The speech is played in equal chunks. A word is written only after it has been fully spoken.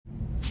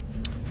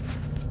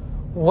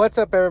What's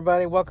up,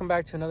 everybody? Welcome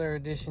back to another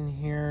edition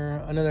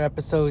here, another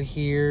episode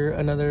here,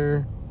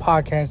 another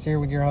podcast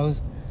here with your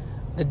host.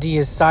 The D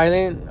is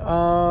silent.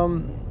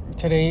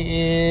 Today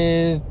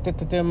is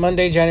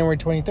Monday, January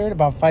 23rd,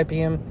 about 5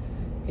 p.m.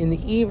 in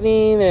the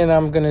evening, and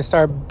I'm going to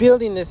start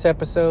building this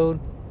episode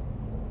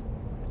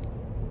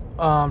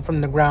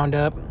from the ground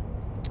up.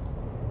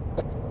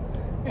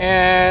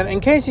 And in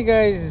case you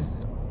guys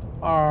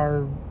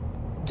are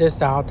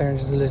just out there and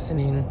just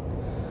listening,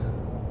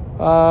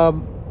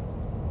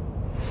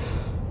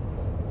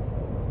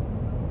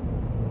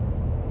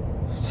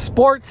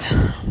 sports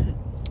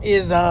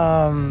is,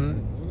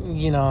 kind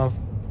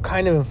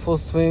of in full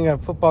swing.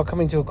 Football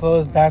coming to a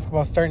close.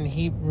 Basketball starting to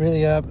heat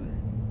really up.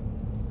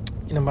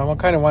 But I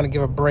kind of want to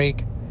give a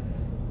break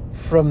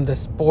from the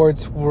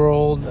sports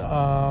world.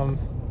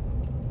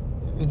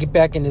 Get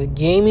back into the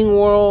gaming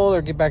world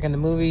or get back into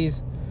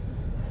movies.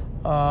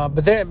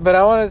 But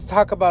I wanted to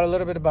talk about a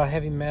little bit about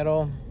heavy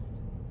metal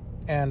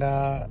and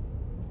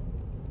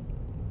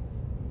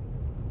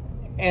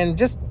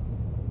just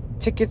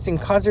tickets and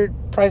concert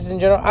prices in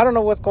general. I don't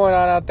know what's going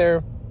on out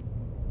there.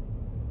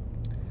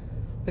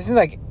 It seems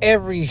like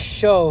every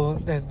show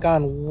has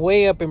gone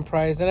way up in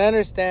price. And I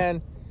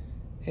understand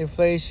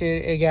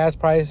inflation and gas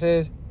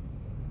prices.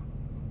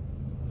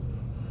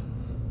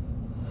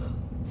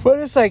 But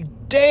it's like,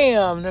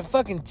 damn, the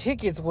fucking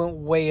tickets went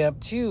way up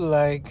too.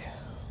 Like,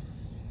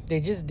 they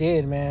just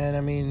did, man.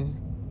 I mean,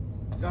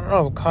 I don't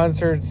know,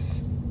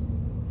 concerts,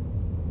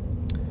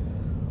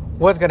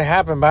 what's gonna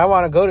happen, but I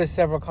want to go to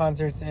several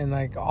concerts and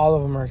like all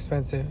of them are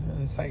expensive,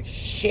 and it's like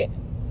shit.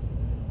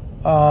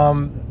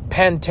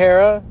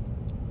 Pantera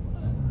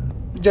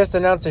just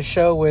announced a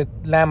show with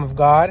Lamb of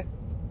God,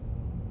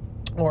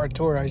 or a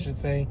tour I should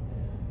say,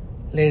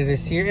 later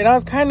this year, and I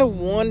was kind of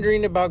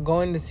wondering about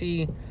going to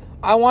see.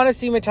 I want to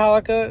see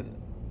Metallica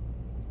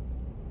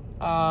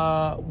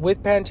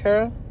with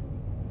Pantera,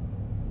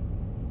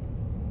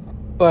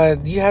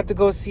 but you have to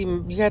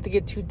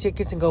get 2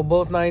 tickets and go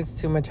both nights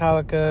to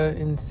Metallica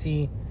and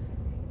see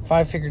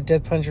Five Finger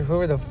Death Punch or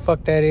whoever the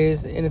fuck that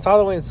is. And it's all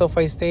the way in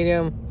SoFi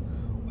Stadium,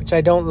 which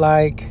I don't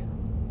like.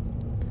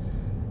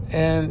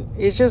 And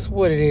it's just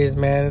what it is,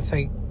 man. It's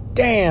like,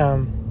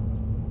 damn.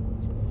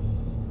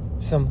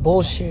 Some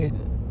bullshit.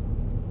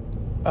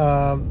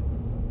 And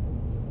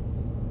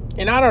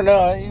I don't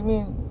know. I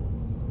mean,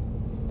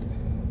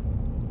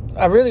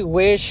 I really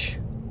wish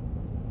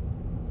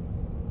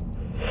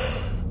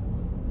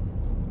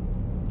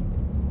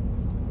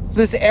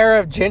this era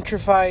of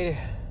gentrified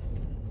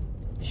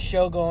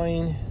show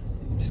going,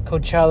 this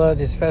Coachella,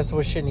 this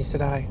festival shit needs to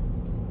die.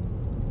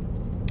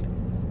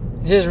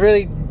 It's just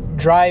really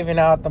driving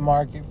out the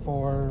market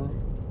for,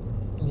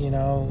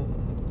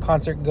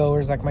 concert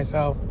goers like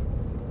myself.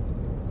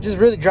 Just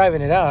really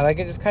driving it out. Like,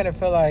 I just kind of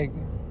feel like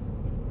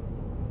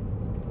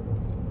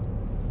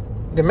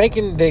they're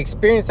making the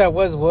experience that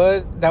once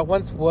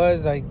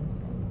was like,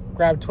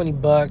 grab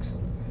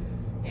 $20,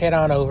 head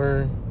on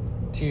over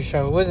to your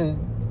show. It wasn't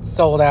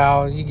sold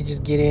out. You could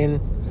just get in,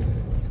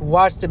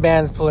 watch the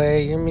bands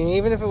play. I mean,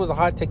 even if it was a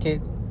hot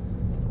ticket,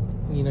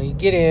 you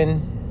get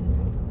in,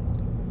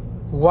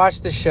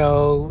 watch the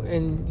show,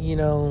 and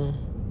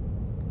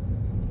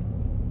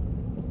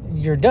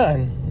you're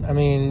done. I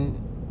mean,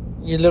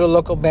 your little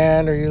local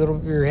band or your little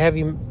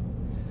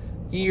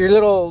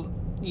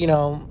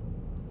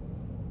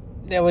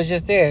that was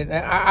just it.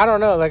 I don't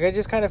know. Like, I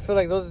just kind of feel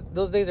like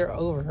those days are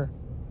over.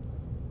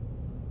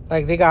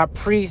 Like, they got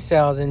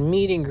pre-sales and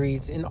meet and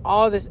greets and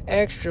all this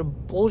extra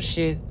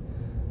bullshit.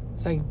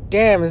 It's like,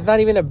 damn, it's not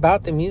even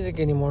about the music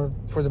anymore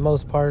for the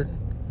most part.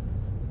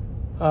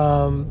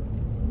 And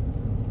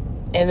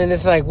then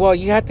it's like, well,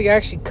 you have to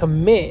actually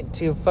commit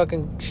to a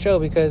fucking show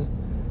because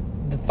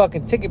the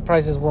fucking ticket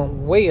prices went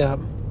way up.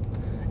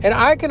 And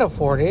I can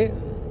afford it.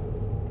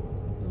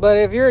 But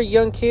if you're a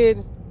young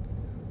kid,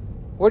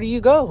 where do you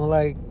go?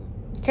 Like,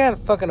 you can't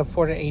fucking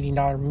afford an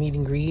 $80 meet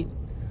and greet.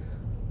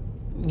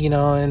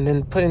 And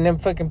then putting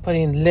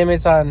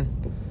limits on,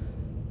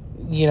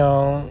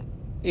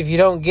 if you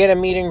don't get a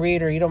meet and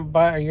greet or you don't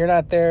buy or you're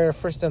not there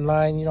first in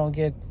line, you don't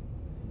get,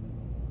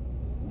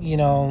 you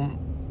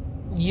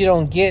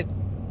don't get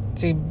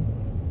to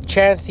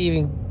chance to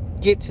even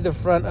get to the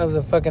front of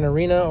the fucking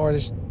arena or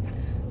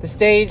the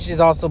stage is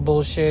also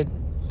bullshit.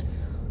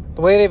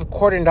 The way they've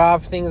cordoned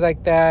off things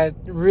like that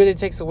really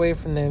takes away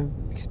from the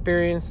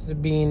experience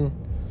of being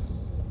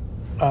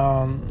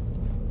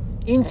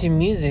into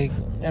music.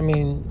 I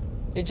mean,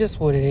 it's just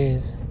what it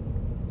is.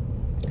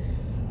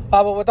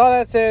 But with all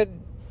that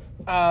said,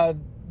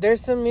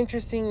 there's some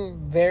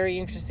very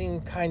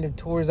interesting kind of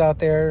tours out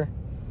there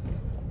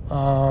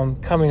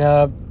coming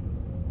up.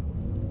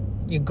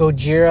 You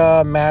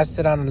Gojira,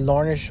 Mastodon, and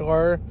Lorna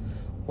Shore,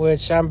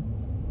 which I'm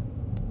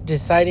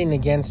deciding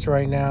against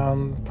right now.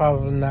 I'm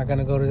probably not going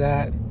to go to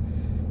that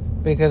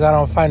because I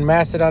don't find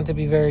Mastodon to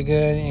be very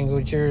good and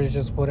Gojira is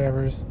just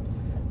whatever's.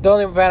 The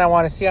only band I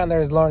want to see on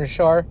there is Lorna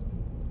Shore.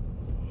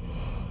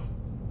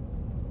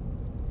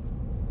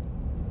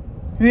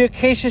 The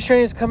Acacia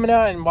Strain is coming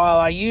out, and while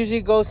I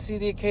usually go see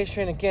the Acacia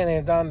Strain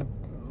again, they're on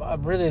a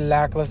really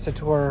lackluster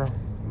tour.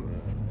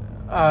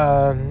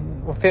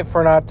 Fit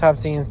for an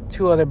Autopsy and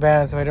 2 other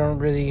bands who I don't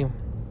really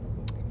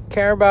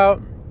care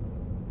about.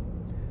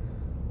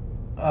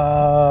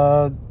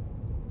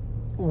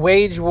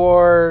 Wage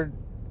War,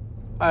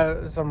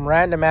 some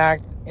Random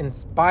Act, and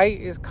Spite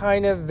is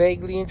kind of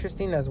vaguely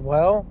interesting as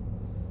well.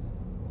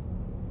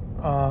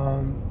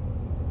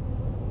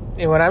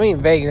 And when I mean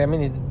vaguely, I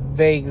mean it's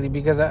vaguely,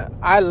 because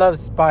I love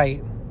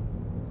Spite.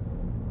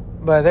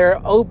 But they're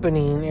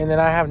opening, and then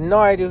I have no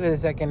idea who the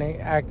second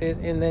act is,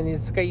 and then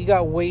you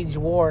got Wage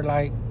War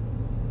like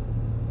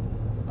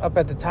up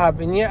at the top,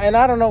 and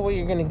I don't know what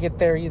you're gonna get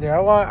there either.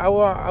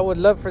 I would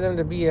love for them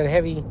to be a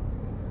heavy,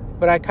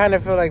 but I kind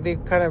of feel like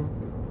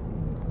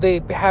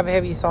they have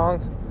heavy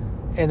songs,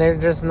 and they're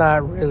just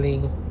not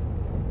really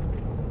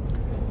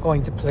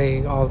going to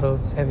play all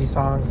those heavy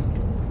songs.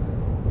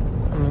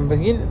 I mean, but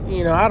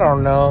you know, I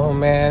don't know,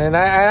 man, and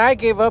I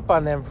gave up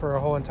on them for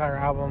a whole entire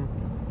album.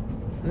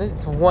 And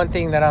it's one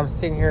thing that I'm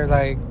sitting here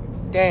like,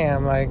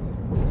 damn, like,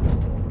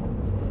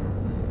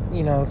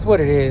 you know, it's what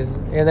it is.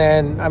 And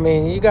then, I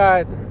mean, you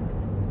got,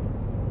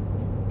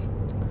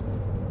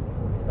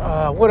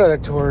 what other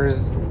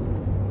tours?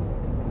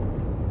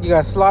 You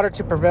got Slaughter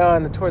to Prevail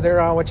and the tour they're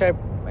on, which I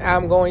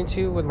am going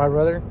to with my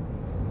brother.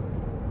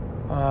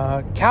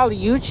 Kali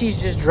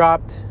Uchis just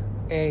dropped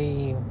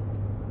a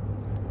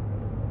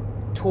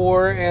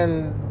tour,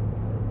 and,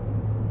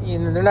 you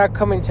know, they're not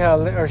coming to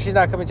LA, or she's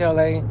not coming to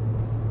LA.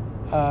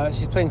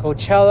 She's playing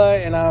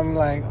Coachella, and I'm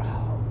like,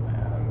 oh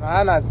man,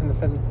 I'm not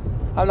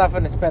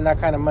going to spend that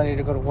kind of money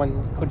to go to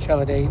one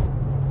Coachella date.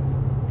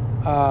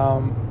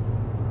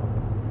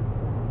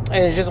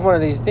 And it's just one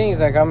of these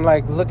things. Like, I'm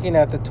like looking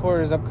at the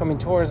upcoming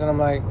tours, and I'm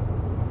like,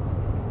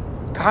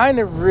 kind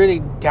of really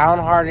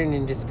downhearted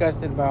and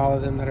disgusted by all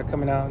of them that are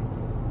coming out.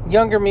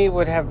 Younger me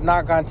would have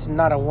not gone to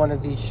not a one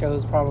of these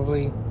shows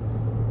probably,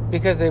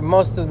 because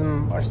most of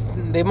them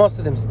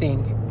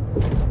stink.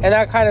 And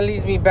that kind of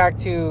leads me back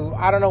to,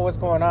 I don't know what's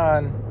going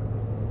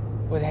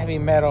on with heavy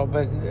metal,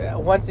 but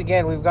once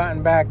again, we've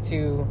gotten back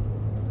to,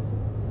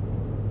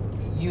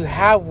 you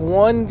have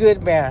one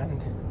good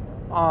band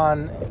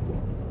on,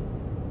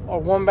 or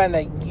one band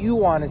that you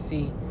want to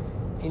see,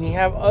 and you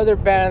have other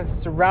bands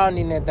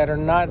surrounding it that are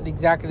not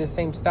exactly the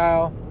same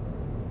style,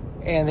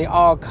 and they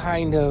all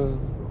kind of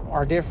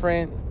are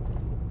different,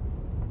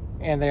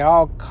 and they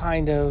all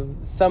kind of,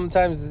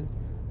 sometimes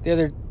the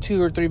other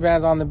 2 or 3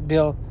 bands on the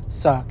bill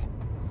suck,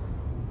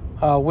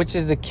 which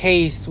is the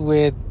case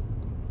with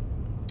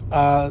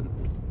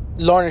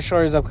Lorna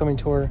Shore's upcoming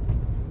tour.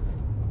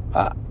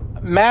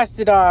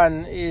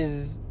 Mastodon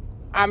is,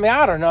 I mean,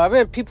 I don't know. I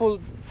mean,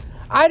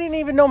 I didn't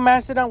even know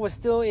Mastodon was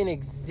still in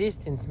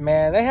existence,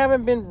 man. They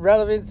haven't been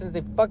relevant since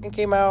they fucking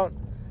came out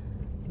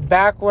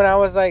back when I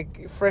was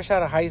like fresh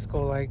out of high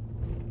school, like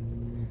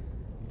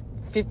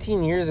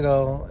 15 years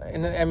ago.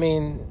 And I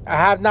mean, I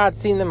have not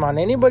seen them on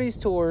anybody's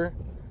tour,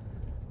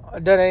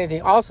 done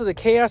anything. Also, the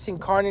Chaos and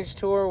Carnage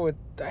tour with,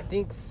 I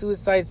think,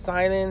 Suicide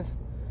Silence,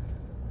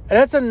 and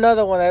that's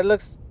another one that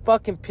looks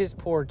fucking piss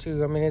poor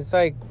too. I mean, it's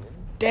like,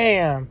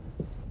 damn,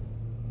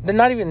 they're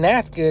not even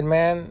that good,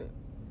 man.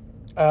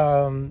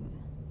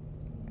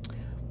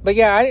 But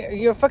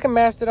yeah, fucking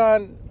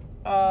Mastodon,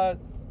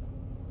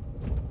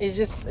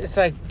 it's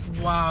like,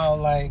 wow,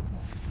 like,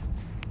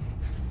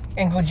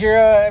 and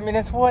Gojira, I mean,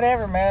 it's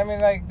whatever, man. I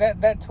mean, like,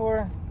 that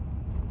tour,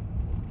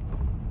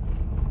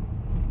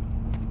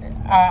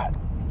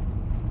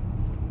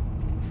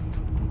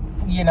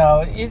 you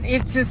know,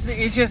 it's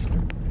just,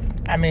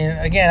 I mean,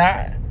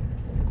 again,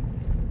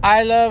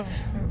 I love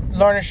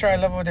Lorna Shore. I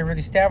love what they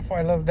really stand for.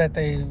 I love that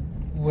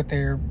what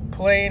they're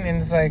playing,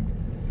 and it's like,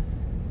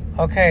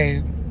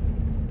 okay,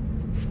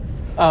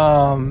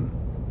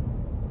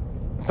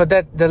 but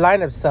that the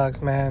lineup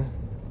sucks, man.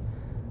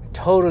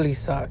 Totally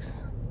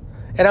sucks.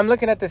 And I'm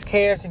looking at this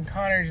Chaos and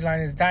Carnage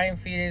line. It's Dying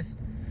Fetus,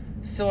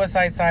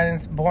 Suicide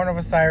Silence, Born of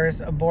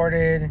Osiris,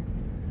 Aborted,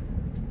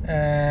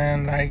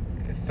 and like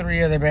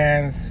 3 other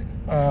bands.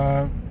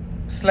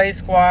 Slay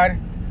Squad,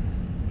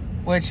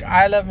 which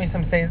I love me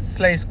some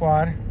Slay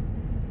Squad.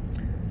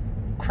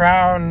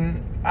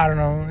 Crown, I don't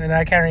know, and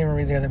I can't even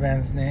read the other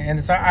band's name.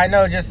 And so I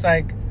know just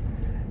like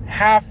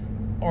half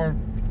or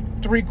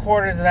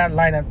 3/4 of that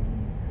lineup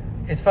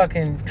is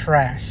fucking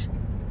trash.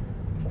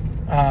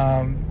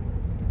 I'm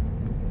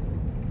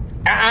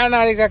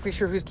not exactly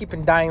sure who's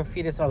keeping Dying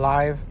Fetus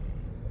alive.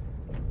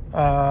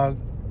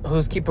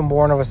 Who's keeping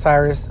Born of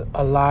Osiris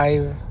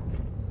alive.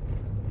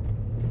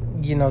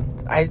 You know,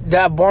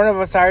 that Born of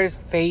Osiris,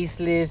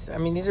 Faceless. I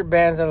mean, these are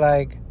bands that,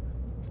 like,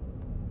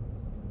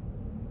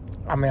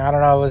 I mean, I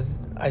don't know,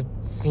 I've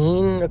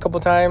seen a couple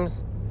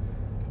times,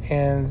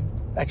 and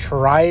I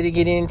try to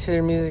get into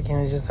their music, and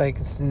it's just like,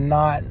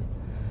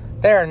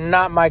 they're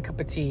not my cup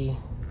of tea.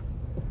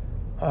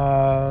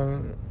 I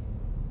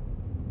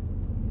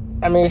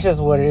mean, it's just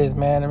what it is,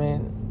 man. I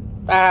mean,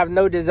 I have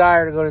no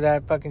desire to go to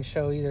that fucking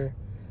show either.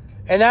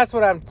 And that's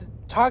what I'm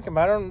talking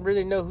about. I don't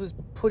really know who's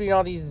putting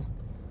all these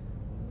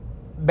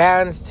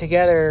bands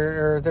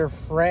together, or they're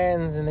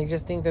friends, and they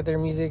just think that their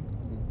music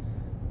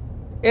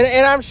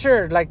And I'm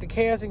sure, like, the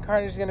Chaos and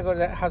Carnage is going to go to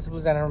that House of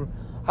Blues Animal.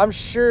 I'm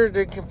sure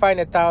they can find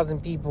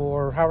 1,000 people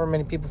or however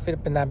many people fit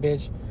up in that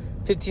bitch.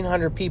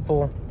 1,500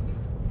 people.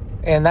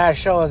 And that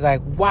show is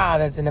like, wow,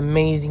 that's an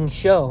amazing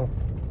show.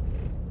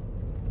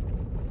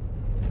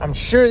 I'm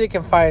sure they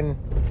can find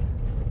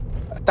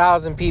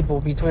 1,000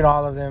 people between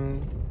all of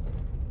them.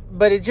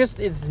 But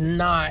it's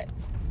not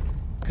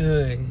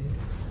good.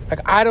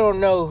 Like, I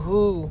don't know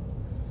who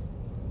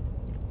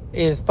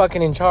is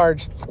fucking in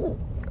charge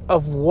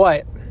of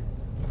what.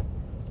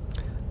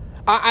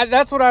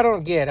 That's what I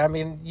don't get. I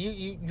mean,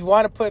 you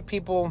want to put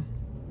people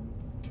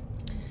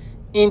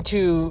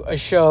into a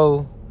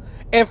show,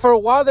 and for a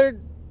while there,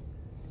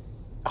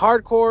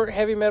 hardcore,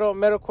 heavy metal,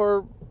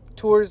 metalcore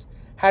tours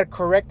had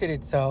corrected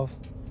itself,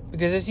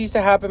 because this used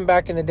to happen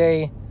back in the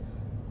day,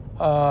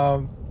 back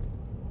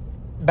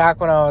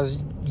when I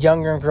was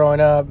younger and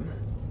growing up,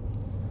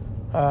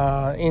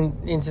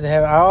 into the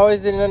heavy. I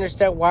always didn't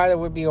understand why there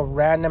would be a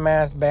random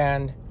ass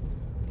band,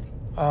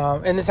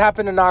 and this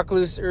happened to Knock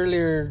Loose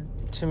earlier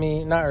to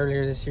me, not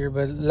earlier this year,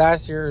 but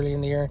last year, early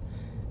in the year,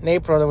 in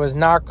April. There was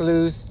Knock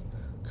Loose,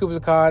 Kublai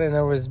Khan, and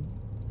there was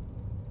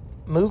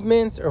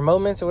Moments or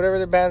whatever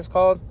the band's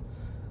called.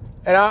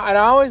 And I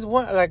always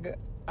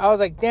I was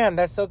like, damn,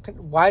 that's so.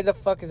 Why the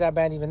fuck is that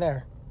band even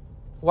there?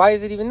 Why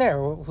is it even there?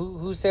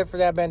 Who said for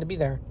that band to be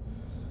there?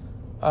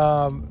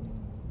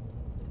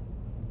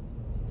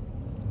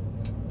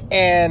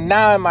 And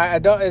now in my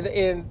adult,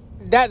 in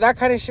that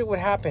kind of shit would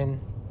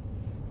happen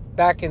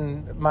back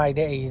in my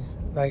days,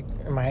 like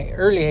in my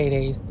early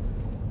heydays.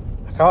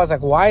 Like, I was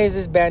like, why is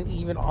this band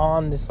even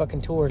on this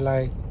fucking tour?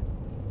 Like,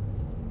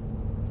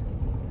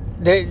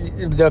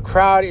 the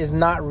crowd is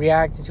not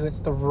reacting to it. It's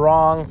the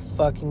wrong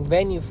fucking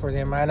venue for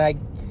them. And I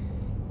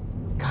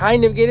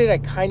kind of get it. I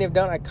kind of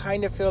don't. I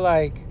kind of feel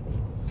like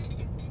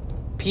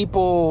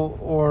people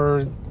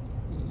or,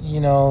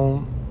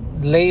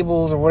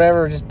 labels or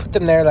whatever, just put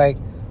them there like,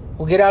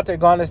 well, get out there,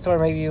 go on the tour.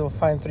 Maybe you'll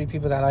find 3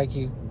 people that like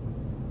you.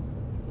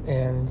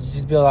 And you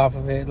just build off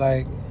of it.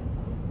 Like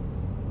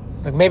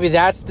maybe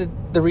that's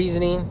the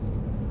reasoning.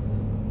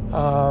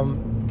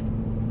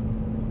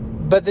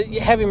 But the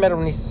heavy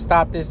metal needs to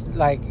stop this.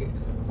 Like,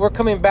 we're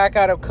coming back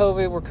out of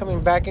COVID. We're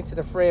coming back into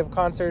the fray of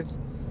concerts.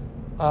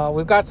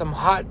 We've got some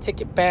hot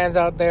ticket bands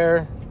out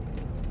there.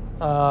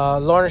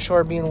 Lorna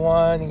Shore being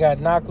one. You got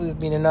Knock Loose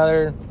being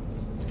another.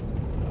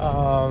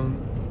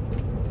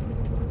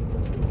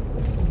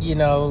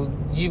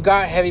 You've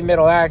got heavy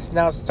metal acts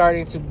now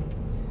starting to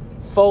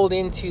fold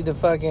into the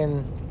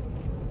fucking,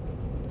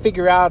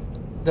 figure out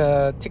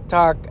the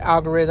TikTok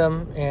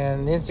algorithm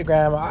and the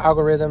Instagram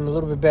algorithm a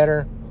little bit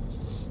better.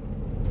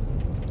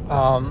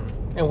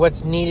 And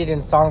what's needed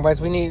in song bites.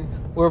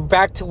 We're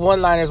back to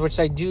one-liners, which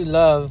I do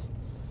love.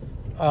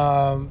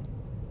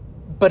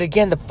 But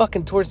again, the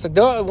fucking tours.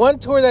 The one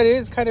tour that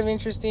is kind of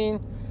interesting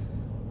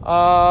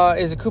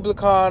is a Kublai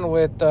Khan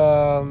with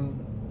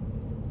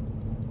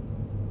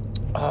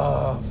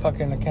I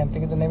can't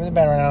think of the name of the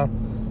band right now.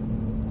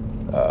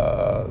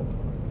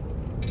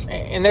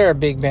 And they're a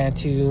big band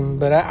too,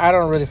 but I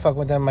don't really fuck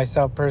with them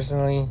myself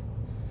personally.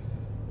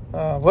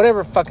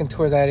 Whatever fucking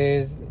tour that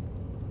is.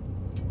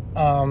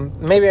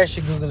 Maybe I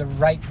should Google it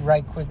right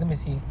quick. Let me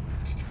see.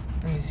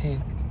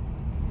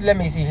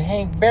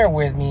 Hank, bear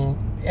with me,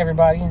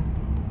 everybody.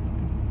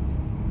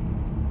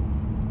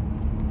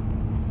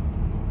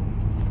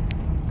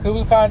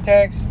 Kublai Khan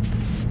text.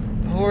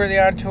 Who are they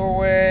on tour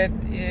with?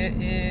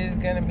 It is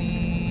gonna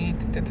be.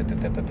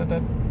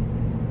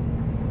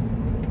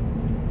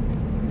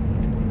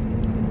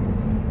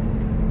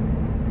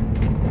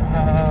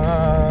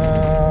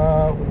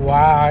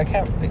 Wow, I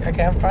can't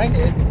find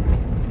it.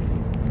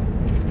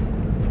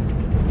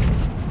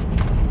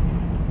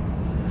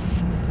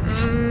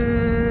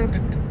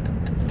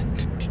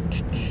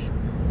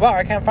 Wow,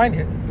 I can't find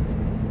it.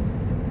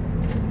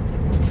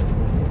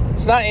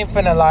 It's not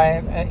Infant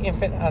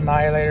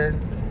Annihilator.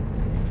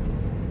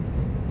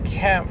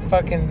 Can't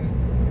fucking.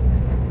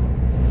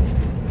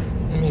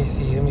 Let me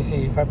see.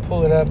 If I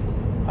pull it up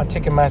on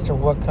Ticketmaster,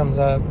 what comes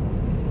up?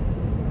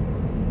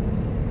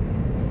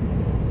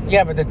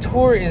 Yeah, but the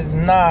tour is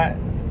not.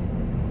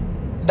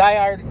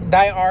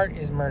 Die Art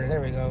is Murder.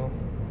 There we go.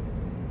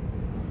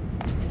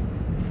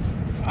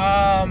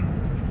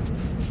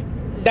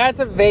 That's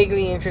a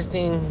vaguely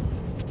interesting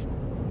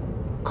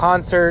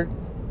concert.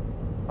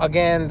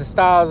 Again, the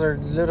styles are a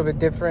little bit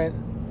different.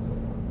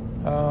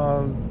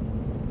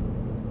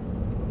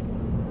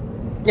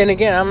 And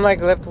again, I'm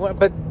like left,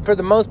 but for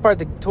the most part,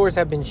 the tours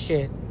have been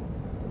shit.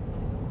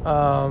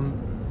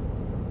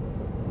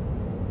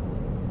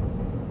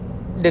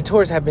 The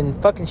tours have been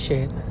fucking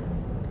shit.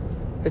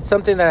 It's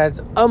something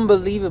that's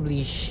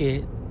unbelievably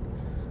shit.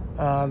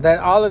 That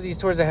all of these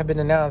tours that have been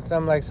announced,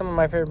 I'm like, some of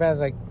my favorite bands,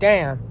 like,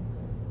 damn,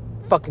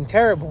 fucking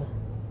terrible.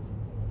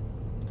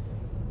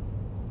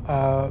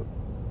 And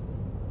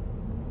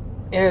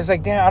it's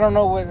like, damn, I don't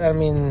know what, I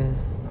mean,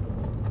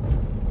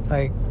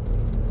 like,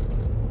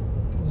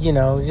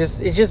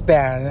 it's just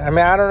bad. I mean,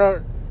 I don't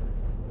know.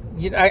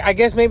 I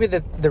guess maybe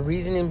the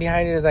reasoning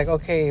behind it is like,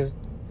 okay,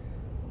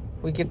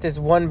 we get this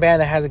one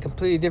band that has a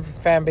completely different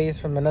fan base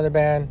from another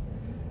band,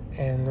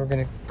 and we're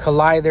going to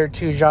collide their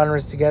two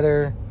genres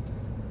together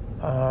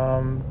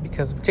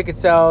because of ticket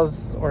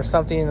sales or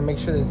something, to make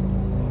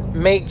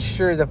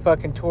sure the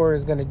fucking tour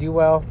is going to do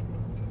well.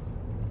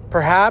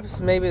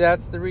 Perhaps, maybe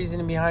that's the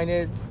reason behind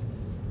it.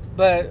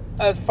 But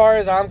as far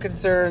as I'm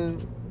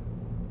concerned,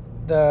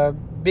 the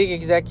big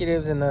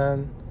executives and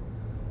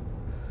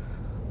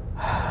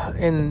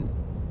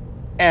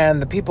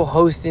the people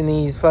hosting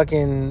these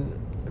fucking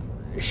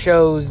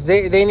shows,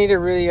 they need to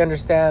really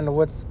understand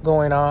what's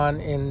going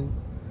on, and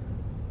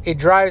it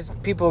drives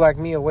people like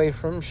me away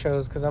from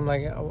shows, because I'm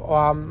like, well,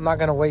 I'm not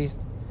gonna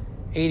waste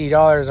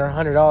 $80 or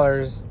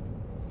 $100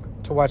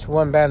 to watch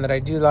one band that I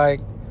do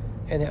like,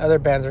 and the other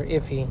bands are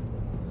iffy.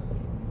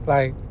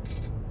 Like,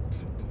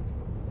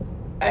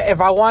 if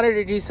I wanted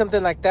to do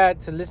something like that,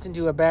 to listen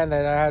to a band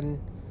that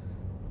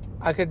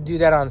I could do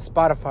that on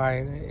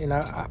Spotify, and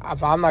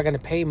I'm not gonna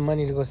pay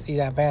money to go see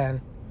that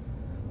band,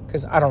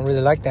 because I don't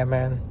really like that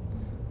band.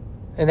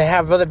 And they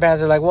have other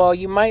bands that are like, well,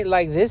 you might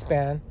like this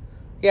band.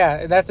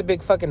 Yeah, that's a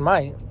big fucking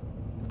might.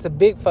 It's a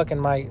big fucking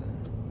might.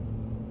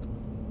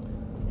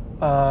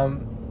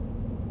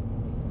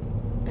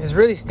 It's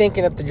really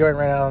stinking up the joint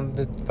right now,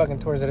 the fucking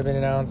tours that have been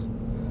announced.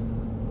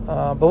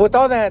 But with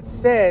all that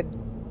said,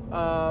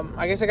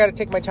 I guess I got to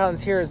take my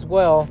challenge here as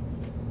well.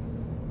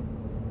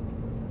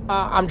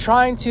 I'm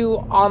trying to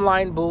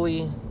online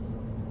bully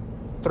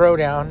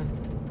Throwdown.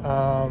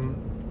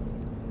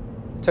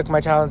 Took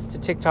my talents to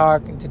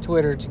TikTok and to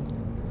Twitter to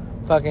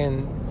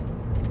fucking...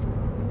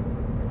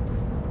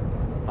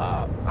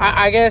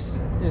 I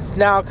guess it's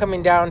now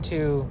coming down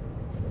to,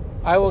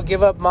 I will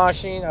give up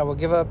moshing. I will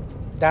give up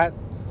that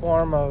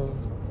form of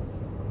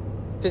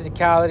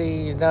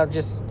physicality.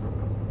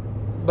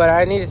 But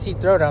I need to see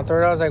Throwdown.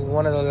 Throwdown is like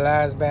one of the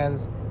last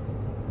bands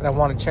that I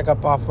want to check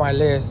up off my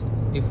list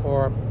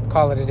before I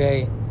call it a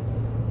day.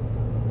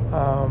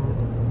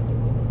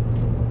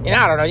 And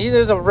I don't know.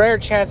 There's a rare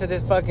chance that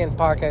this fucking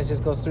podcast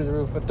just goes through the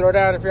roof. But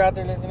Throwdown, if you're out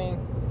there listening,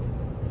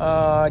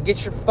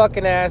 get your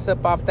fucking ass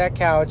up off that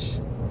couch,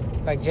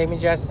 like Jamie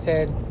Jackson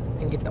said,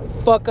 and get the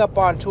fuck up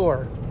on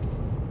tour.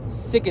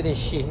 Sick of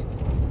this shit.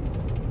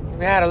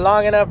 We had a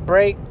long enough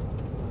break.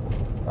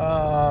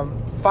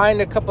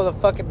 Find a couple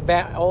of fucking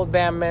old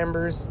band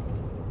members,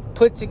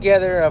 put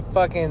together a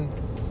fucking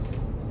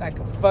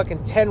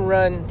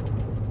 10-run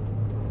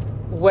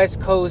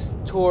West Coast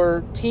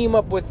tour, team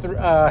up with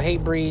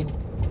Hatebreed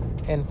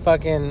and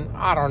fucking,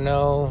 I don't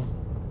know,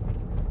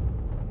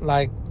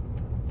 like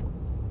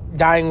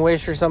Dying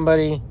Wish or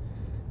somebody,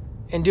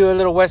 and do a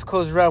little West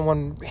Coast run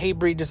when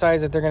Hatebreed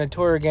decides that they're going to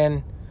tour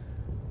again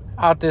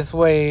out this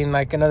way in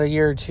like another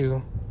year or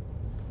two.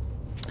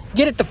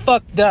 Get it the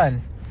fuck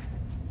done,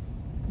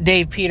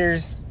 Dave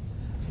Peters.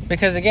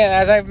 Because again,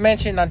 as I've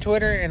mentioned on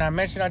Twitter and I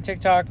mentioned on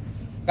TikTok,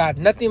 got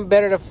nothing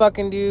better to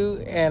fucking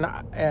do, and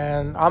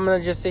I'm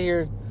gonna just sit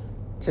here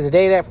to the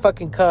day that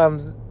fucking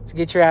comes to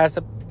get your ass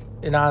up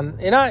and I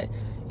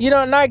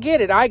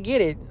get it. I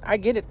get it,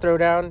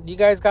 Throwdown. You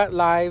guys got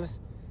lives.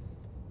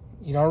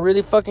 You don't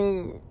really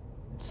fucking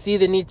see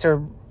the need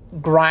to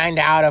grind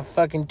out a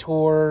fucking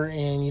tour,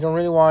 and you don't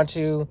really want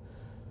to.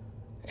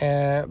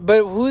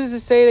 But who's to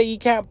say that you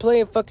can't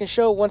play a fucking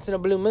show once in a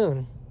blue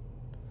moon?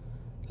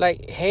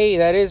 Like, hey,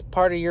 that is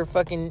part of your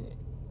fucking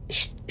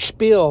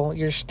spiel,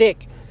 your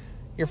shtick,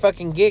 your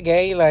fucking gig,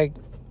 eh? Like,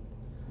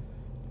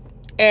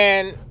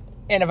 and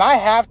if I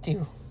have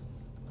to,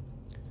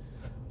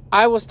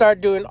 I will start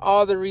doing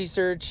all the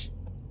research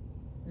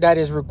that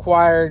is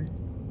required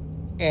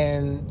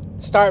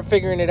and start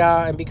figuring it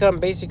out and become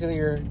basically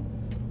your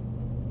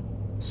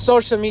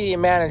social media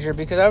manager,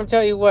 because I'm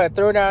telling you what,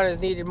 Throwdown is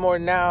needed more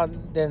now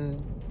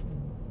than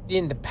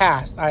in the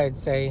past, I'd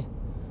say.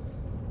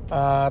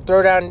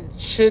 Throwdown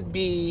should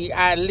be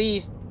at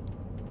least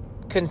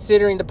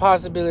considering the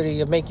possibility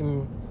of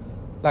making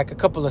like a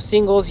couple of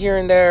singles here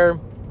and there.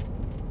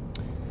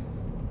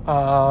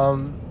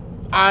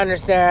 I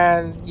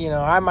understand,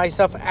 I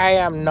myself, I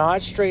am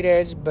not straight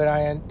edge, but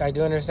I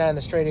do understand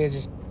the straight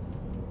edge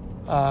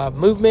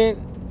movement.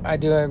 I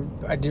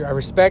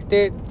respect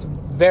it. It's a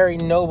very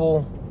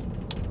noble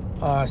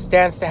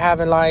stance to have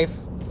in life.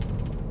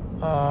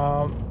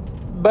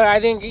 But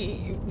I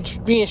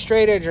think being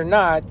straight edge or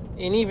not,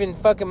 and even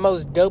fucking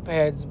most dope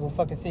heads will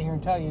fucking sit here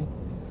and tell you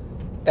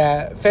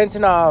that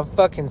fentanyl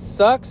fucking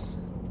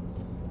sucks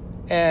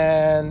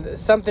and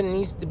something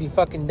needs to be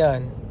fucking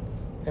done.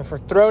 And for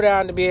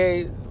Throwdown to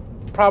be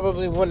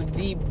probably one of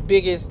the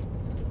biggest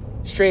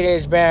straight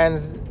edge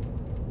bands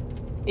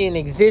in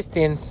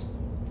existence,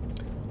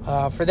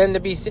 for them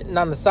to be sitting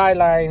on the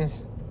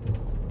sidelines,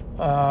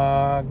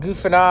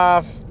 goofing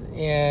off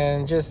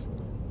and just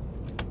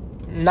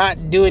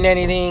not doing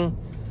anything.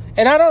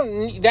 And I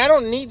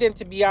don't need them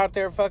to be out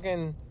there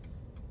fucking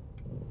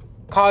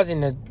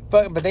causing the,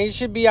 but they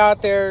should be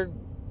out there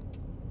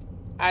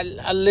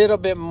a little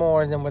bit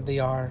more than what they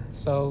are.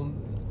 So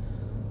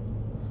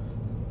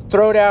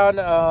Throwdown,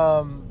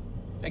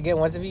 again,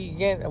 once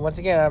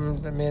again,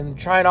 I'm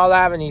trying all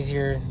avenues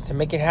here to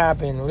make it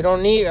happen. We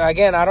don't need,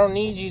 again, I don't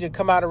need you to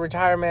come out of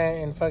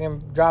retirement and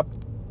fucking drop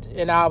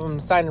an album,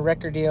 sign a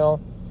record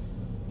deal,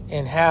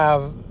 and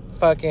have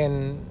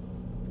fucking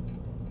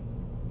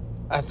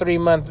a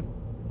 3-month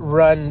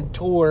run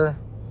tour,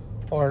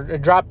 or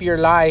drop your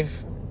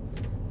life,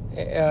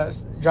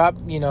 drop,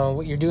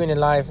 what you're doing in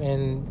life,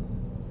 and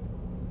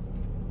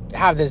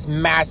have this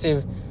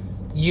massive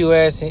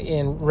US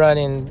and run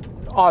and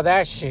all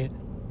that shit.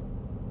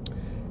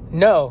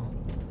 No.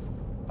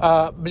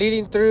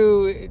 Bleeding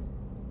Through,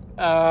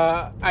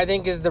 I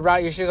think, is the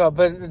route you should go.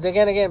 But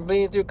again,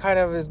 Bleeding Through kind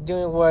of is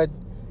doing what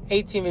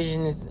 18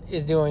 Vision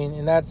is doing.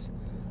 And that's,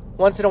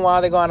 once in a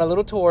while, they go on a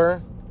little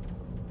tour.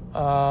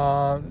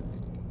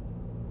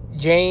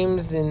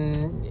 James,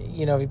 and,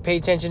 if you pay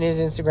attention to his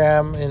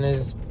Instagram and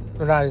his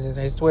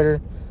Twitter,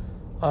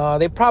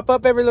 they prop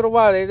up every little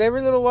while.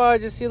 Every little while, I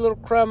just see a little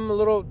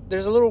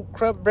there's a little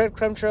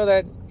breadcrumb trail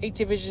that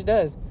 18 Vision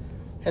does.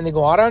 And they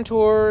go out on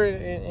tour,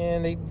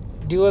 and they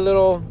do a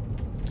little,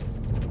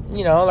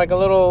 like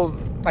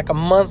a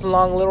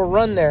month-long little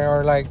run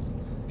there,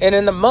 and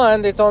in the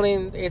month, it's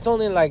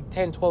only like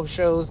 10, 12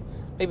 shows,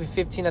 maybe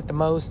 15 at the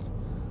most.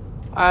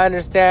 I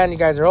understand you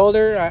guys are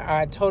older.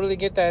 I totally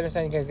get that. I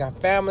understand you guys got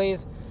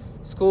families,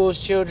 schools,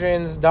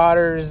 children's,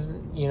 daughters,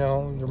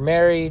 you're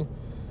married,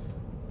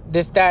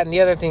 this, that, and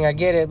the other thing. I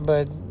get it,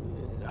 but,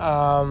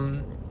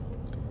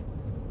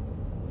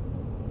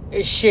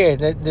 it's shit.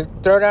 The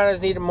Throwdown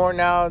is needed more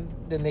now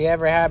than they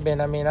ever have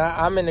been. I mean,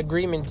 I'm in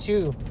agreement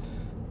too.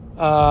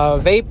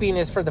 Vaping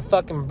is for the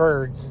fucking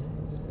birds.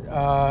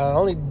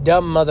 Only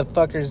dumb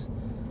motherfuckers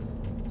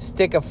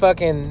stick a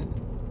fucking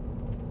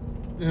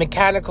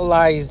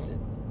mechanicalized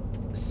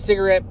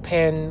cigarette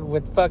pen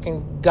with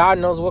fucking God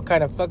knows what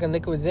kind of fucking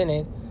liquids in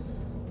it,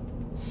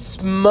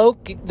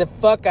 smoke the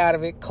fuck out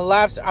of it,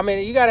 collapse. I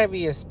mean, you gotta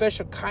be a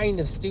special kind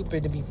of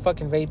stupid to be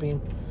fucking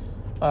vaping.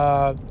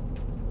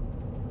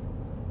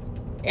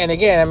 And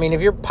again, I mean,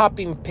 if you're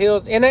popping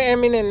pills, and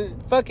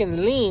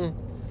fucking lean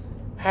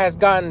has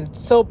gotten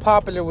so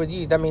popular with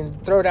youth. I mean,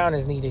 Throwdown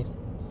is needed.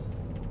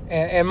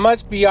 And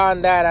much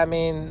beyond that, I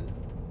mean,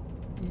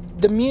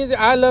 the music,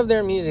 I love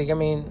their music. I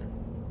mean,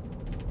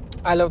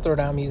 I love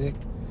Throwdown music.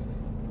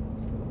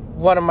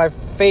 One of my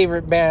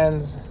favorite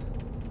bands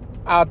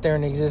out there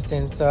in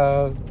existence.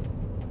 It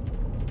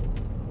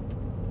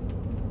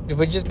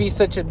would just be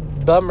such a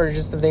bummer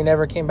just if they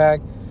never came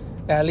back.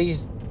 At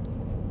least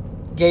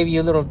gave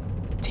you a little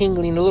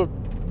tingling, a little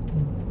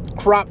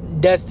crop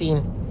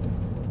dusting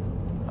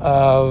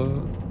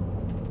of,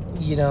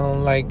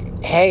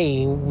 like,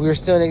 hey, we're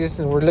still in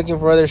existence. We're looking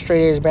for other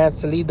straight edge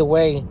bands to lead the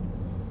way,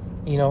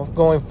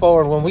 going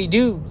forward. When we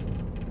do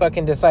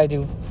fucking decide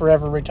to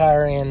forever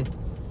retire and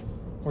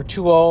we're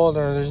too old,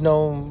 or there's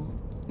no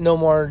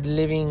more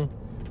living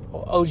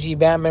OG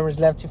band members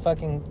left to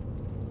fucking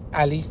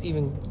at least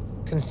even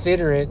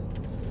consider it.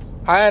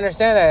 I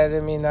understand that.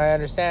 I mean, I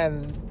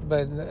understand,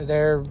 but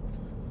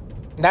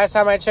last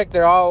time I checked,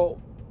 they're all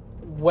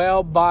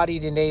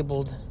well-bodied and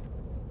able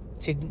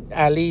to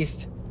at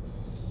least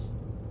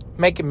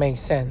make it make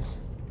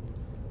sense.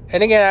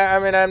 And again, I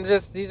mean,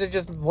 these are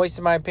just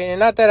voicing my opinion.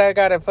 Not that I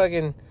gotta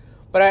fucking,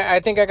 but I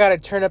think I gotta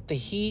turn up the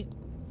heat.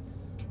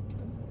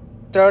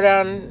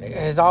 Throwdown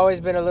has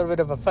always been a little bit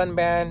of a fun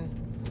band.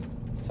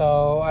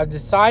 So I've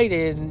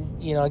decided,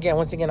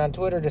 once again on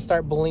Twitter, to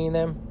start bullying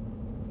them.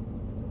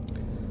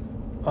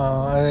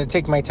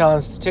 Take my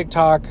talents to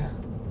TikTok.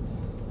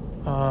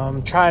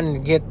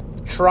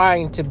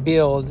 Trying to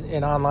build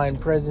an online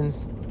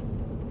presence,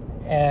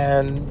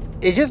 and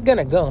it's just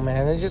gonna go,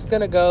 man. It's just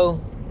gonna go.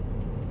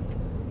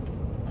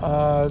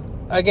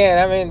 Again,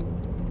 I mean,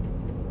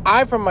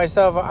 I for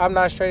myself, I'm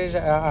not straight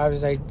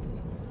edge.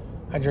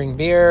 I drink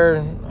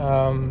beer.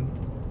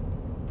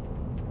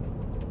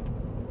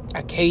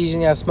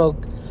 Occasionally, I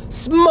smoke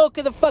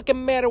the fucking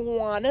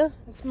marijuana.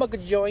 I smoke a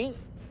joint.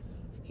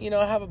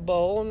 I have a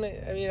bowl.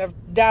 I mean, I've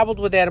dabbled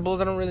with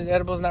edibles.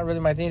 Edibles not really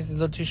my thing. It's a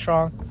little too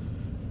strong.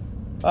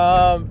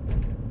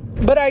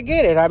 But I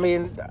get it. I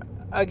mean,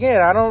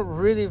 again, I don't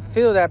really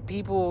feel that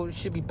people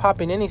should be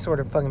popping any sort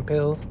of fucking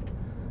pills,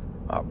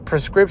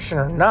 prescription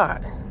or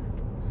not.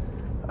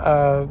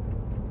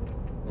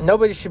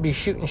 Nobody should be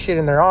shooting shit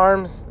in their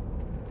arms.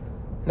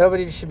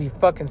 Nobody should be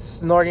fucking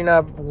snorting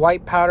up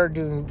white powder,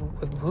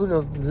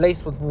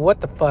 laced with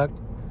what the fuck.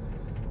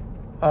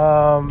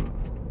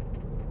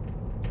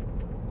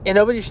 And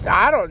nobody should,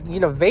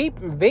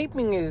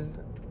 vaping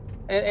is,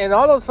 and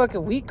all those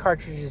fucking weed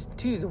cartridges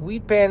too, the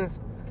weed pens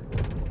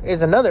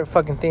is another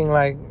fucking thing.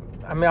 Like,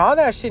 I mean, all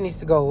that shit needs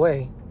to go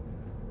away.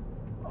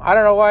 I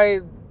don't know why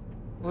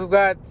we've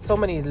got so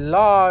many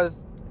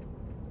laws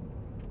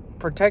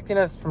protecting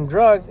us from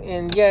drugs,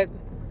 and yet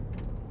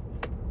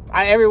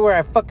everywhere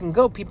I fucking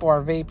go, people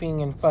are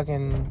vaping and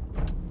fucking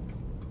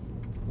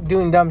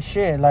doing dumb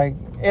shit. Like,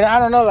 and I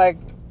don't know, like,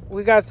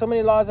 we got so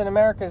many laws in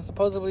America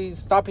supposedly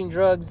stopping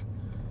drugs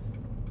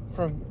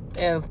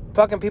and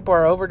fucking people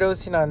are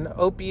overdosing on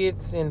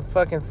opiates and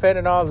fucking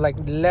fentanyl, like,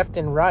 left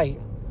and right.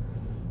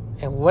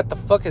 And what the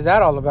fuck is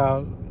that all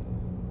about?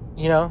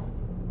 You know?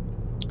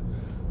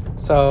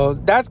 So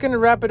that's going to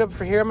wrap it up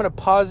for here. I'm going to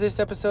pause this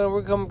episode.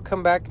 We're going to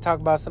come back and talk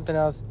about something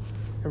else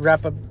and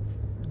wrap up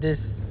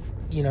this,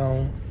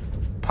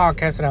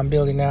 podcast that I'm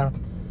building now.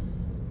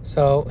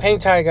 So hang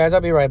tight, guys.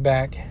 I'll be right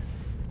back.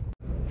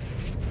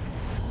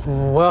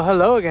 Well,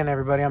 hello again,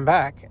 everybody. I'm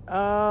back.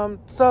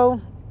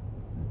 So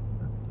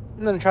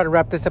I'm going to try to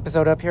wrap this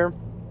episode up here.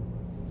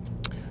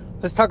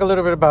 Let's talk a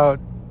little bit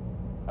about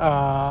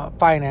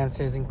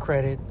finances and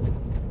credit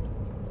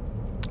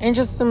and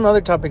just some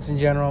other topics in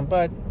general.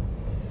 But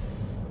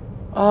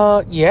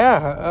where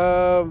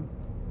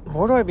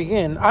do I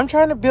begin? I'm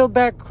trying to build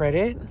back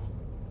credit.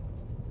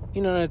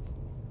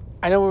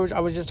 I know I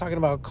was just talking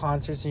about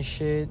concerts and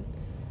shit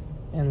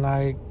and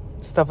like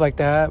stuff like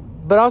that,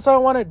 but also I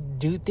want to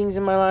do things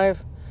in my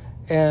life,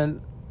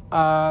 and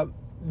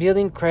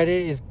building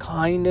credit is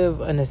kind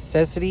of a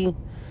necessity.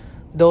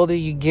 The older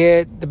you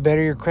get, the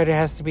better your credit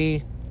has to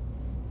be,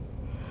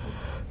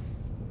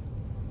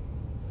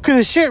 because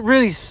the shit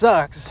really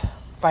sucks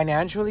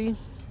financially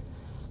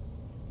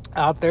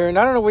out there. And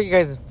I don't know what you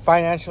guys'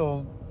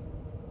 financial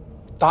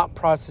thought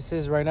process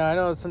is right now. I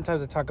know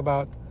sometimes I talk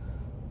about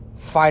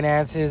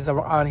finances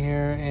on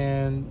here,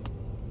 and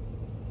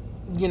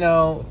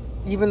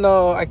even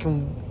though I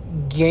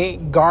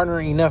can garner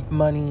enough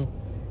money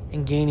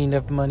and gain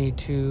enough money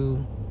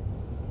to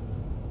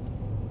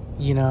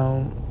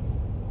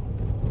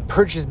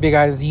purchase big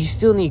items, you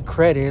still need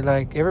credit.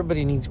 Like,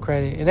 everybody needs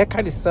credit, and that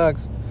kind of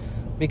sucks,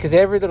 because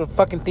every little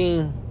fucking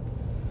thing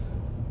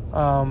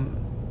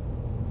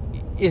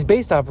is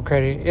based off of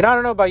credit. And I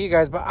don't know about you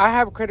guys, but I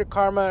have Credit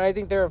Karma, and I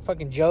think they're a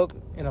fucking joke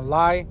and a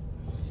lie.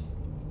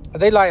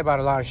 They lie about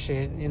a lot of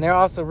shit, and they're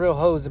also real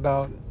hoes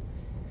about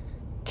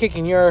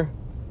kicking your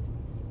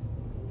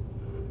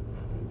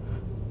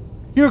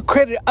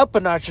credit up a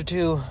notch or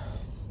two.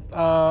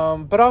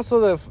 But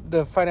also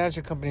the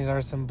financial companies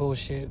are some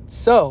bullshit.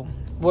 So,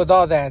 with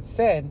all that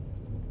said,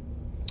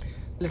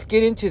 let's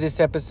get into this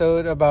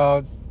episode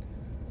about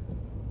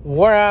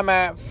where I'm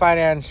at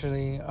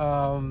financially.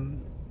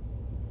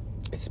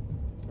 It's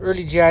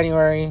early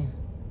January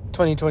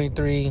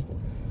 2023.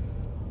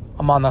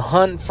 I'm on the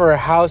hunt for a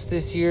house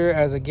this year,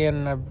 as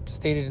again I've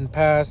stated in the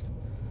past.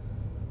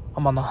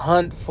 I'm on the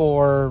hunt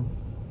for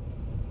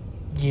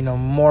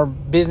more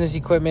business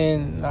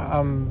equipment.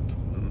 I'm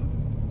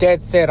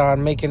dead set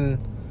on making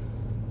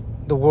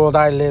the world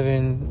I live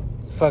in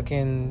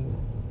fucking,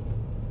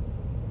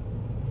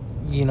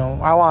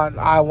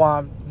 I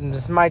want,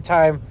 this is my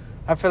time.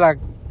 I feel like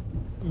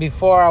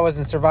before I was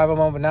in survival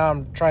mode, but now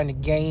I'm trying to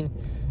gain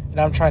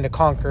and I'm trying to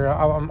conquer.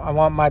 I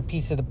want my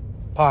piece of the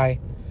pie.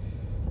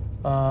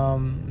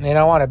 And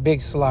I want a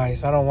big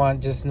slice. I don't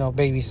want just no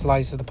baby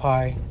slice of the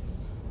pie.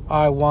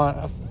 I want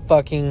a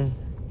fucking,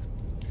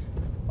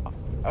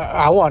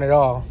 I want it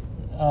all.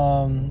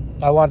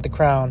 I want the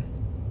crown.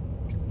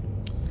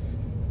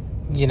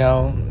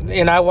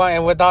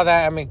 And with all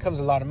that, it comes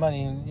a lot of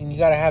money, and you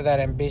got to have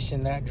that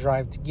ambition, that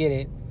drive to get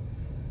it.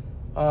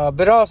 But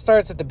it all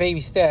starts at the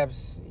baby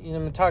steps. I'm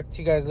going to talk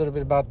to you guys a little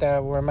bit about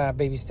that, where I'm at,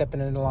 baby stepping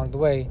it along the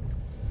way.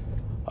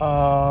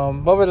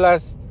 Over the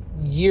last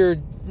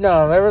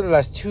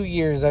 2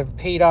 years, I've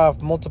paid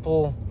off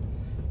multiple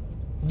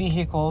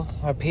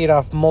vehicles. I've paid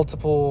off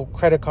multiple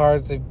credit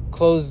cards. I've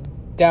closed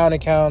down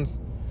accounts.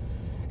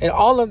 And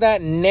all of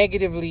that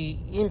negatively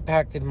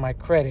impacted my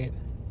credit.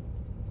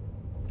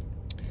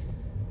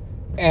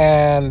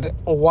 And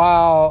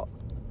while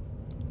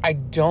I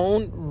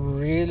don't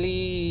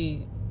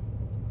really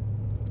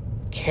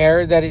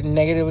care that it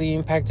negatively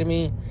impacted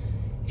me,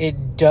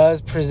 it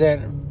does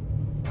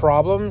present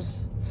problems.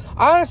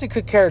 I honestly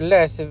could care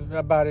less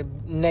about it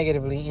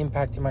negatively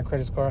impacting my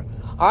credit score.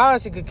 I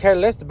honestly could care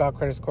less about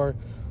credit score.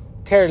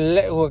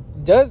 What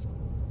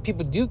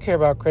people do care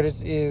about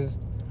credits is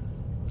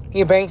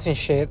banks and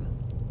shit.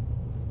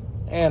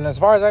 And as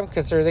far as I'm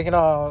concerned, they can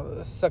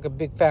all suck a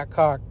big fat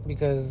cock,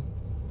 because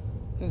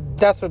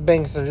that's what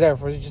banks are there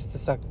for, just to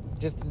suck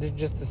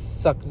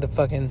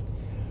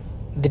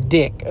the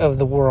dick of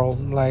the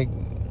world. Like,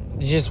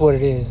 just what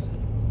it is.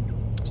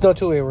 There's no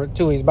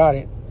two ways about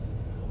it.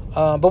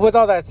 But with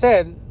all that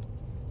said,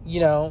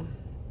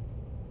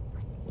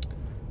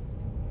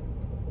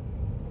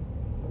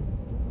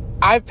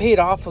 I've paid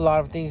off a lot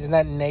of things, and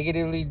that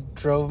negatively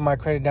drove my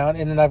credit down.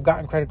 And then I've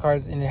gotten credit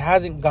cards, and it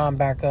hasn't gone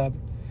back up.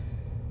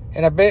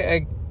 And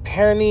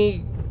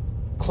apparently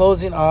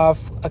closing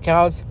off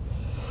accounts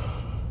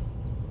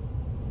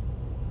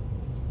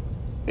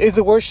is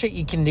the worst shit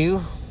you can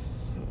do.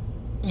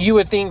 You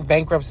would think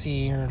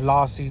bankruptcy or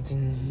lawsuits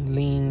and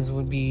liens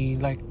would be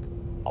like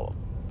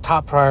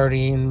top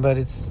priority, but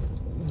it's,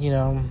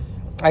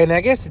 and I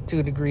guess to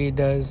a degree it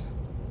does.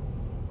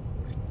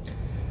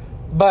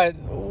 But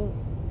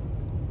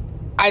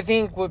I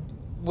think what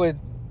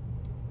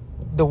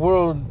the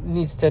world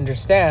needs to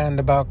understand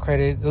about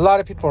credit, a lot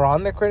of people are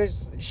on their credit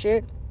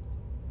shit,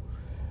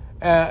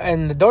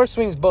 and the door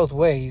swings both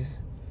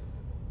ways.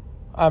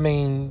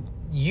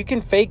 You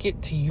can fake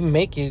it till you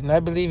make it, and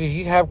I believe if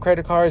you have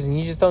credit cards and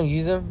you just don't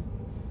use them,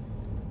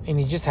 and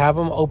you just have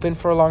them open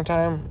for a long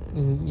time,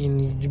 and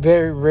you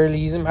very rarely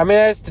use them. I mean,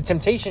 that's the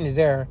temptation is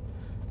there,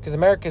 because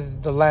America's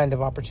the land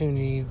of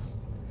opportunities.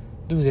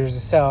 Dude, there's a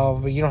sale,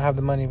 but you don't have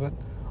the money. But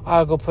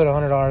I'll go put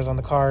 $100 on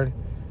the card,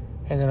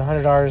 and then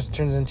 $100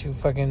 turns into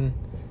fucking,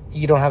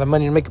 you don't have the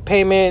money to make a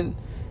payment,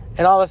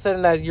 and all of a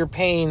sudden that you're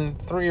paying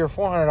 $300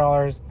 or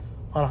 $400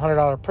 on a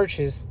 $100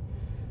 purchase.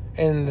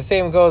 And the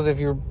same goes if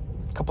you're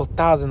a couple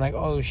thousand, like,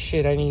 oh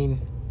shit, I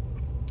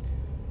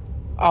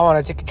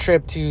want to take a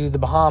trip to the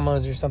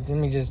Bahamas or something.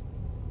 Let me just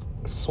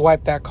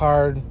swipe that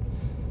card,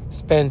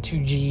 spend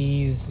 2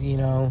 G's,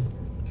 YOLO,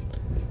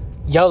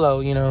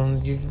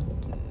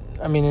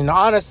 and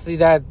honestly,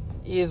 that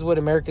is what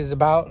America is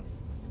about.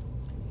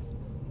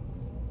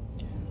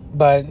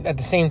 But at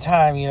the same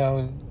time,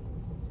 you're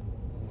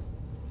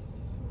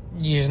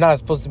just not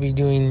supposed to be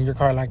doing your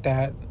card like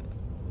that.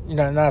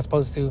 You're not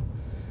supposed to.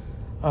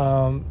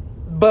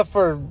 But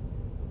for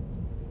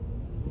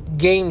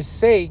game's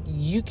sake,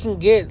 you can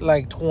get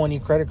like 20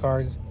 credit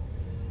cards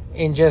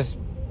and just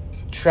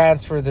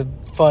transfer the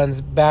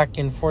funds back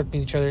and forth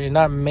between each other and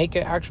not make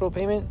an actual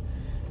payment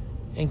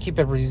and keep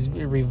a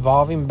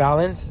revolving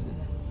balance.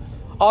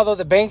 Although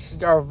the banks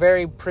are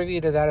very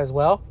privy to that as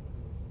well.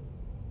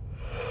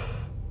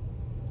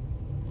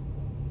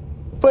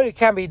 But it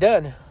can be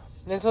done.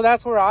 And so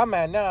that's where I'm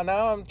at now.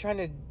 Now I'm trying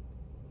to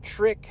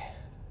trick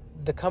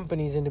the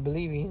companies into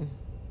believing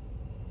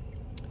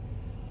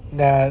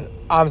that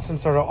I'm some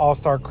sort of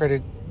all-star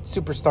credit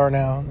superstar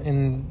now.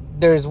 And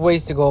there's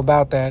ways to go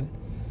about that.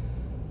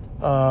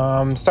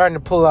 I'm starting to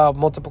pull out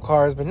multiple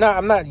cards, but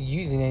I'm not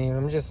using any of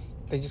them.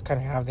 They just kind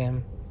of have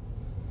them.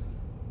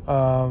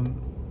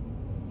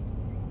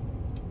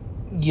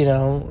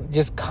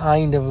 Just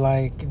kind of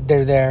like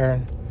they're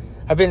there.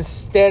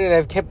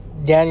 I've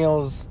kept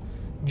Daniel's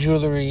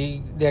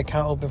jewelry, the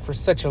account open for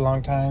such a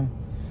long time.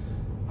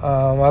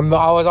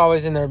 I was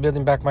always in there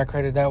building back my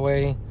credit that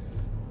way.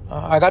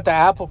 I got the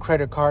Apple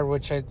credit card,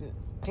 which I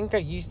think I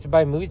used to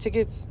buy movie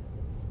tickets.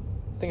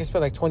 I think I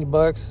spent like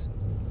 $20.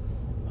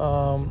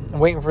 I'm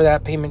waiting for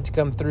that payment to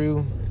come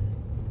through.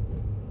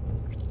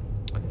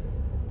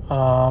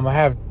 I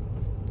have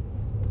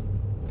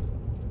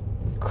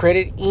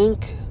Credit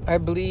Inc., I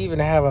believe,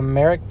 and I have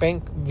American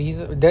Bank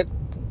Visa Debt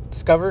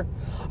Discover.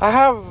 I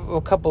have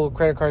a couple of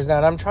credit cards now,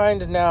 and I'm trying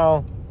to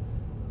now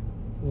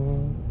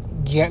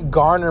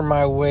garner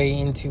my way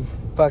into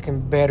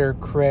fucking better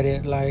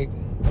credit. Like,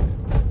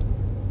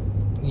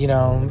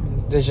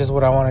 that's just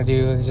what I want to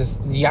do.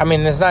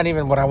 It's not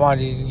even what I want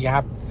to do.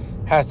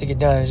 Has to get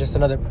done. It's just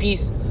another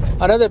piece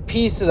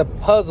of the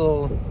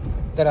puzzle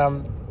that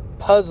I'm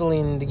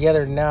puzzling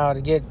together now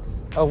to get,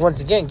 once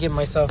again, get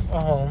myself a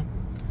home,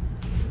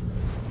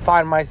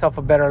 find myself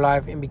a better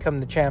life, and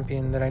become the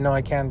champion that I know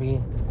I can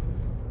be.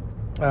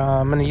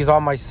 I'm going to use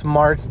all my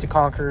smarts to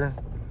conquer.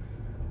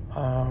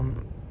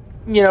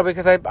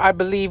 Because I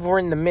believe we're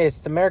in the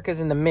midst.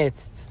 America's in the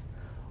midst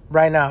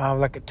right now of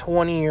like a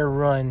 20-year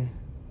run,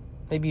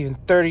 maybe even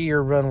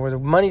 30-year run where the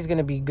money's going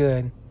to be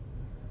good.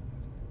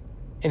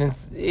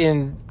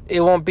 And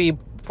it won't be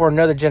for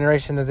another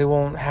generation that they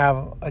won't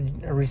have a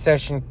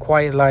recession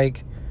quite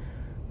like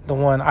the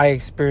one I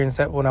experienced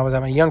when I was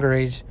at my younger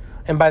age.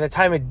 And by the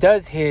time it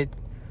does hit,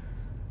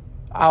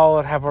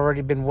 I'll have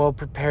already been well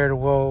prepared,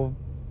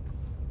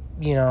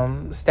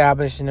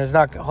 established, and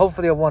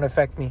hopefully it won't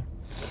affect me.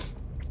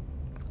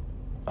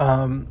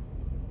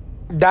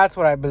 That's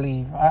what I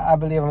believe. I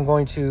believe I'm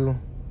going to,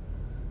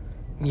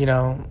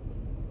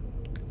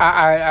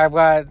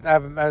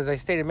 as I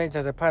stated many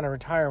times, I plan to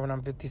retire when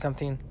I'm 50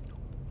 something.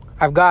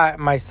 I've got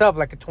myself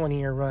like a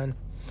 20-year run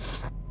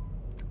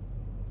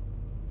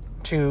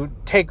to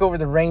take over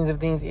the reins of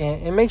things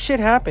and make shit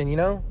happen,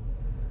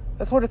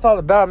 That's what it's all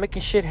about,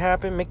 making shit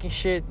happen, making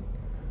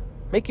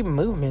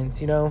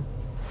movements, And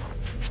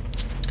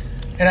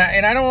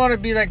I don't want to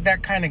be like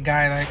that kind of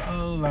guy,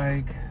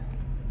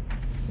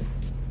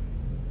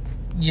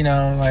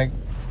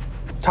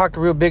 talk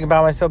real big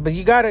about myself, but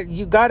you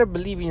gotta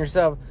believe in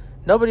yourself.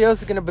 Nobody else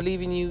is gonna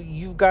believe in you.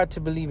 You've got to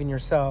believe in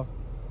yourself.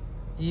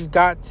 You've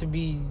got to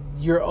be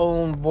your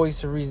own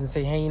voice of reason.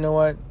 Say, hey, you know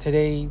what?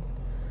 Today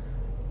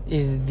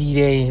is the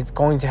day. It's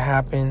going to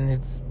happen.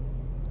 It's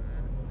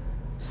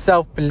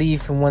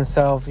self-belief in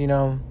oneself,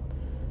 And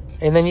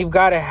then you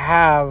gotta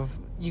have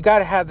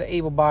the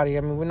able body.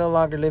 I mean, we no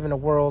longer live in a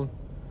world.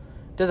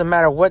 Doesn't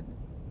matter what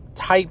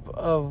type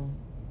of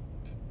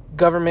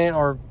government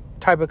or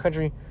type of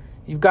country.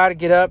 You've got to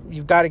get up.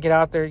 You've got to get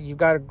out there. You've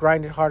got to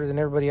grind it harder than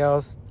everybody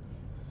else.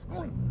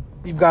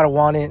 You've got to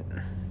want it.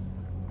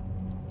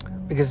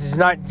 Because it's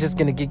not just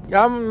going to get...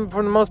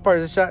 for the most part,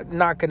 it's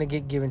not going to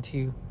get given to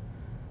you.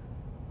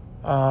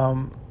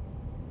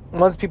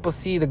 Once people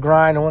see the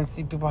grind, and once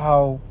see people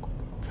how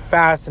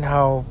fast and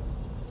how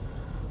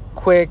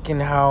quick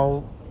and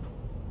how,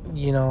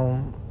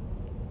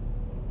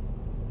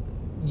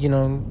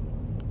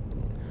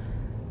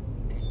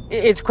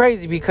 it's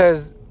crazy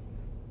because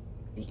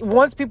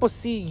once people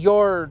see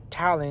your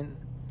talent,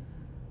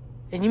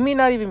 and you may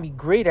not even be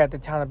great at the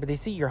talent, but they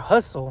see your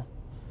hustle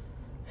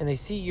and they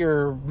see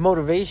your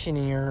motivation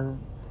and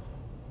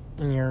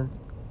and your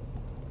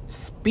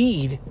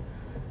speed,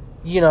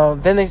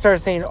 then they start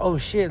saying, oh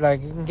shit,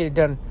 like, you can get it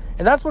done.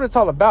 And that's what it's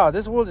all about.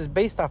 This world is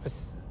based off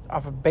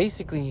of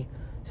basically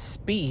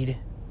speed.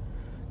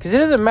 Because it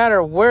doesn't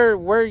matter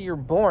where you're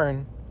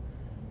born.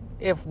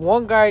 If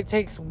one guy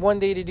takes one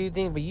day to do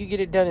things, but you get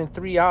it done in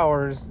 3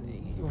 hours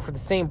for the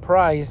same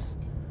price,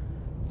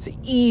 it's an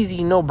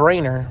easy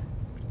no-brainer.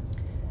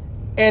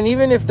 And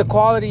even if the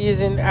quality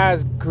isn't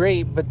as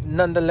great, but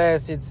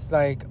nonetheless, it's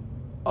like,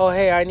 oh,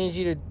 hey, I need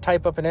you to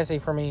type up an essay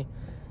for me.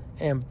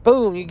 And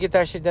boom, you get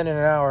that shit done in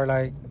an hour.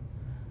 Like,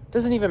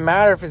 doesn't even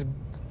matter if it's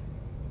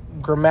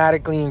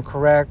grammatically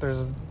incorrect.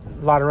 There's a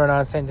lot of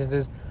run-on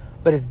sentences,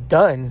 but it's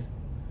done.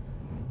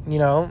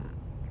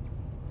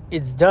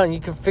 It's done. You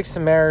can fix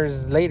some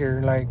errors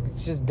later. Like,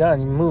 it's just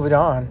done. You move it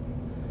on.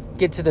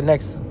 Get to the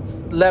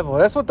next level.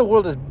 That's what the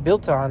world is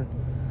built on.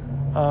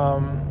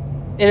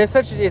 And it's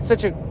such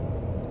a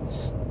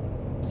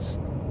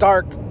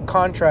stark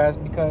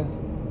contrast because,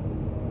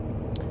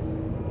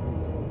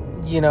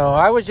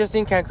 I was just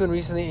in Cancun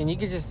recently, and you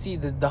could just see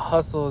the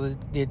hustle,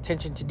 the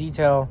attention to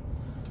detail,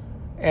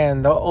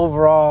 and the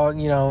overall,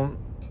 the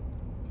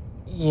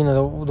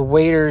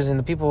waiters and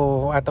the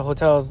people at the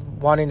hotels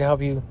wanting to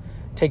help you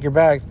take your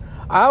bags.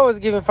 I was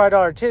giving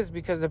 $5 tips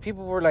because the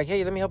people were like,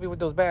 hey, let me help you with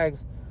those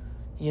bags.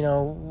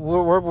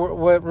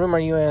 What room are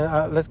you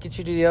in? Let's get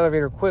you to the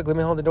elevator quick. Let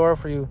me hold the door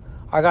for you.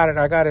 I got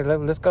it.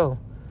 Let's go.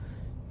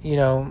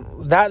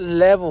 That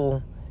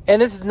level.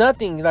 And it's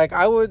nothing. Like,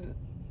 I would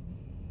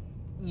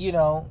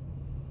have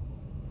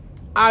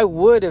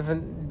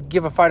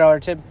give a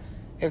 $5 tip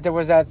if there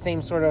was that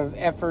same sort of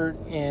effort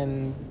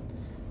in,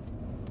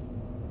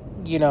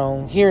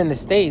 here in the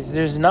States.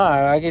 There's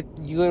not.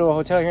 You go to a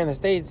hotel here in the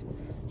States,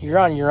 you're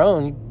on your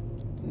own.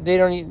 They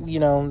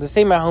don't, the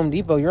same at Home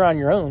Depot, you're on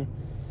your own.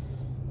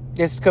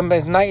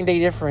 It's night and day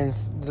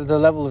difference, the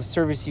level of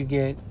service you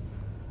get.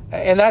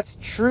 And that's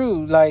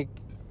true. Like,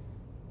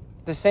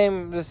 the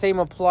same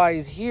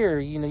applies here.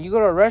 You go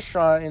to a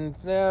restaurant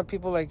and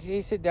people are like,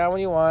 hey, sit down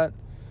when you want.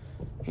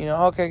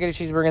 Okay, get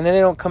a cheeseburger. And then they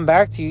don't come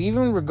back to you.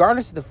 Even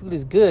regardless if the food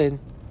is good,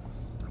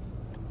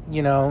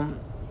 you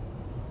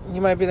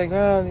might be like,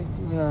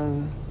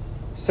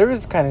 service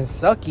is kind of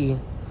sucky.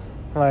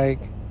 Like,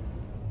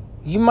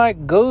 you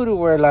might go to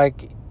where,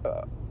 like,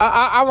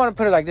 I want to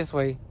put it like this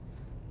way.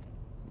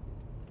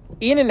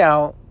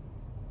 In-N-Out,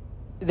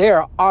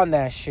 they're on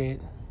that shit.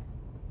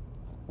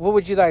 What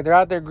would you like? They're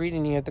out there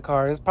greeting you at the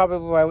car. That's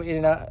probably why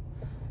In-N-Out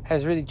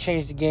has really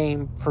changed the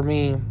game for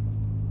me.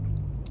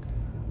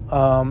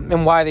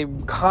 And why they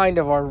kind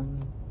of are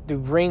the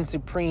reign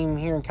supreme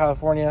here in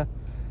California.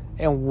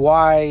 And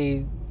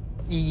why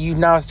you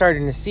now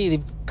starting to see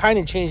they've kind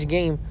of changed the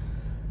game.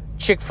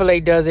 Chick-fil-A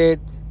does it.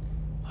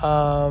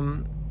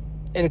 And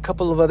a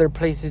couple of other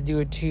places do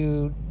it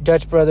too.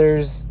 Dutch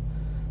Brothers.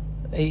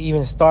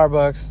 Even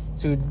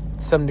Starbucks to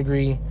some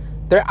degree.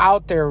 They're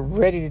out there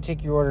ready to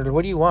take your order.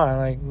 What do you want?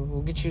 Like,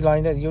 we'll get you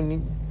lined up. You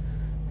need,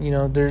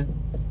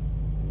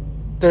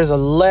 there's a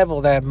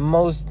level that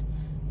most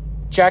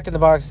Jack in the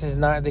Box is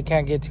not. They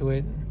can't get to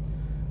it.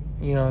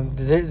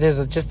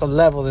 There's just a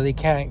level that they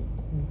can't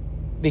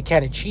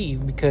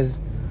achieve because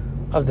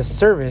of the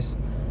service.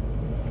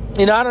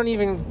 I don't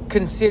even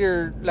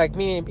consider, like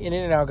me, an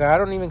In-N-Out guy. I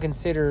don't even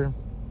consider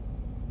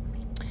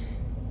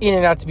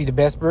In-N-Out to be the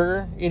best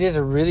burger. It is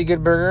a really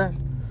good burger.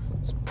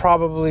 It's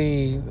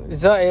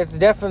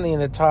definitely in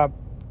the top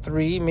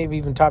 3, maybe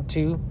even top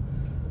 2.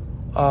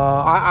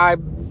 I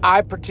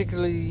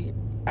particularly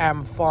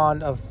am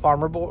fond of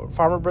Farmer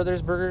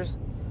Brothers burgers.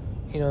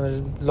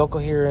 There's local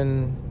here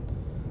in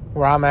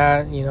where I'm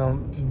at.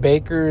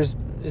 Baker's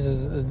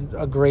is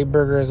a great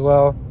burger as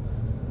well.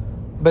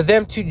 But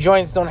them two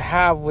joints don't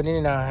have what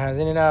In-N-Out has.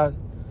 In-N-Out,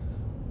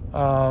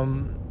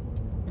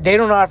 they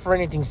don't offer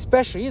anything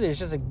special either. It's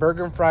just like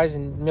burger and fries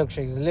and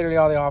milkshakes. It's literally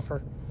all they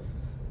offer.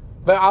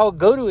 But I'll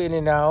go to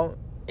In-N-Out,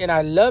 and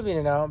I love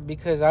In-N-Out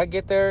because I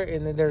get there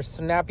and they're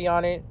snappy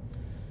on it.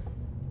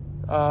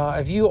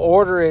 If you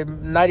order it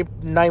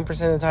 99% of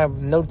the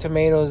time, no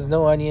tomatoes,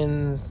 no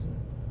onions,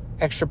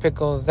 extra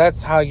pickles,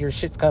 that's how your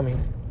shit's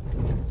coming.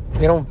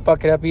 They don't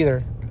fuck it up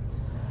either.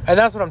 And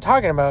that's what I'm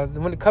talking about.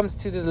 When it comes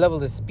to this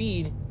level of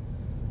speed,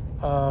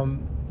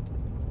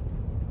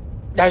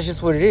 that's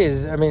just what it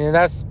is. I mean, and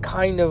that's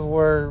kind of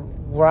where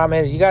I'm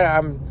headed.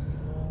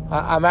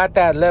 I'm at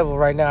that level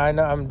right now.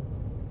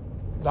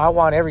 I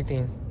want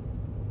everything.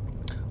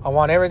 I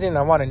want everything.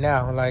 I want it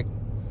now. Like,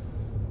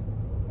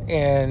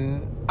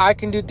 and I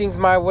can do things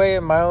my way,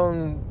 my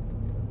own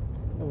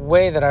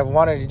way that I've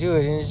wanted to do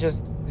it, and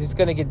it's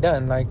gonna get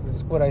done. Like, this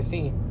is what I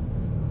see.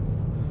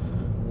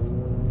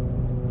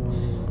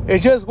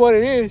 It's just what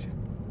it is.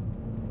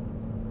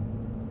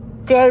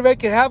 Gotta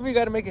make it happen. You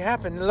gotta make it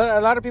happen. A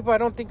lot of people, I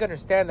don't think,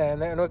 understand that.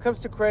 And when it comes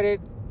to credit,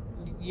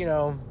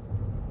 and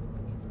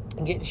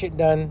getting shit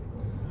done,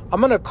 I'm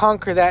gonna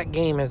conquer that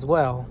game as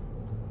well.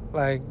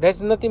 Like,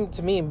 that's nothing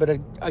to me but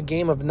a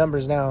game of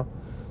numbers now.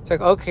 It's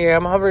like, okay,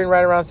 I'm hovering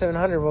right around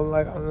 700. Well,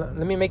 like,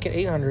 let me make it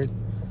 800.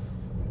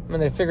 I'm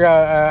gonna figure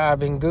out. I've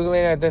been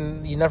Googling. I've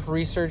done enough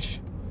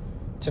research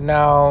to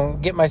now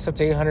get myself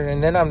to 800,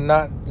 and then I'm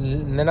not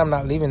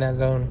leaving that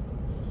zone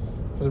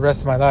for the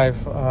rest of my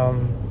life.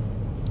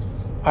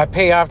 I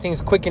pay off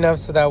things quick enough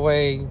so that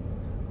way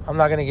I'm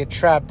not gonna get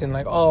trapped in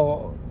like,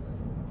 oh,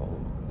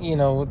 you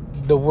know,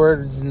 the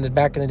words in the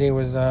back in the day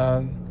was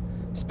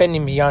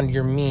spending beyond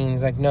your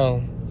means. Like, no,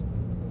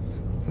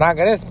 I'm not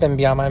gonna spend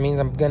beyond my means.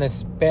 I'm gonna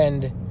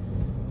spend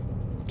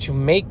to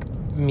make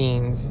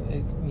means.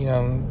 You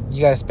know,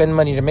 you gotta spend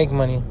money to make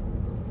money,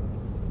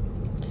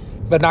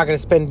 but not gonna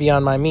spend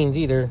beyond my means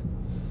either.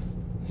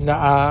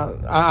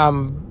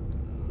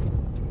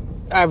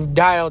 I've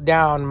dialed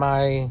down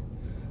my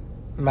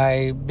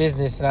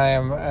business, and I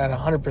am at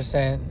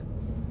 100%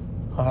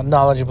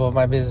 knowledgeable of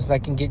my business. I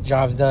can get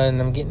jobs done.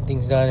 I'm getting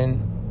things done,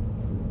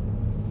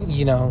 and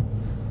you know,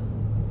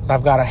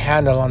 I've got a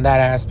handle on that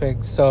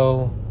aspect.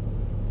 So,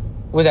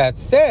 with that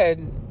said,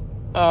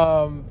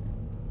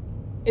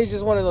 it's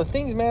just one of those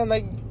things, man.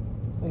 Like,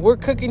 we're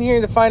cooking here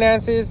in the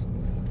finances.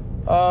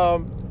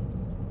 I've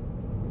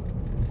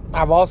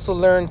also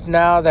learned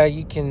now that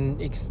you can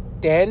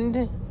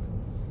extend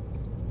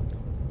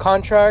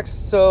contracts.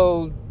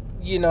 So,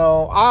 you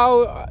know,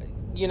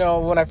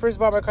 when I first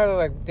bought my car, I was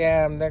like,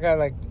 damn, I got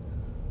like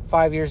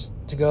 5 years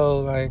to go,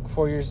 like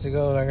 4 years to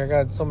go. Like, I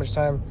got so much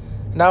time.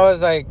 And I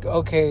was like,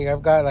 okay,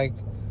 I've got like,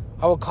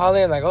 I would call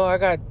in like, oh, I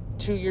got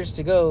 2 years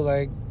to go.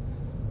 Like,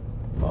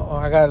 oh,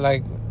 I got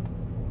like,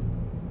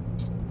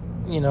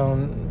 you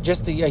know,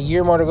 just a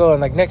year more to go.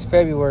 And like next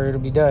February,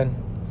 it'll be done.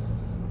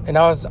 And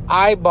I was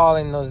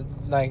eyeballing those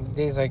like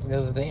days like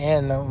those at the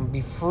end. I'm gonna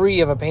be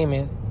free of a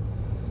payment.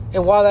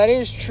 And while that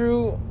is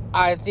true,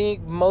 I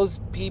think most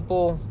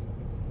people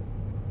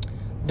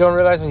don't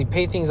realize when you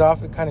pay things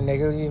off, it kind of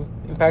negatively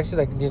impacts you,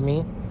 like it did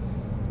me.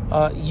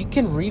 You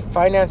can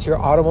refinance your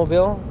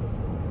automobile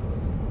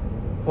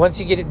once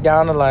you get it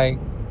down to like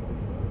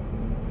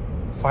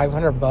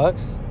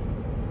 $500,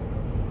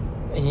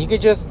 and you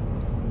could just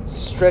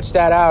stretch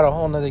that out a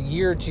whole another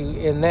year or two,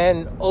 and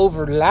then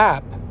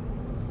overlap.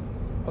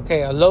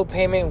 Okay, a low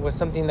payment was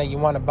something that you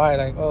want to buy,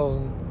 like,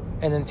 oh,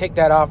 and then take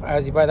that off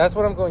as you buy. That's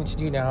what I'm going to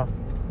do now.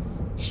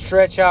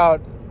 Stretch out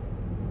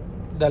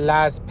the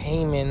last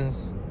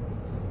payments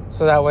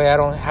so that way I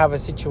don't have a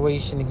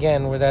situation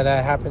again where that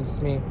happens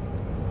to me,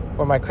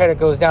 where my credit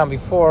goes down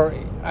before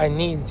I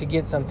need to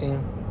get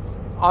something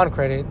on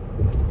credit,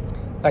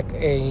 like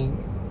a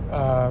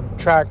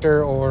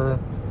tractor or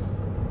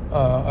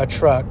a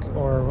truck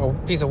or a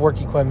piece of work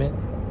equipment.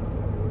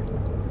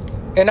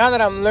 And now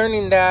that I'm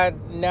learning that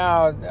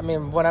now, I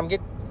mean, when I get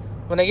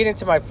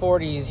into my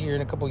 40s here in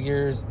a couple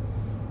years,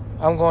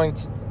 I'm going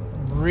to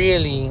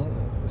really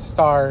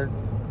start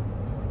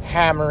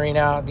hammering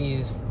out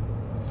these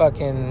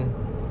fucking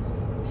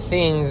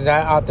things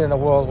that out there in the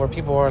world where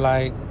people are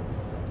like,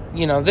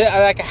 you know,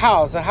 like a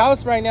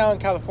house right now in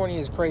California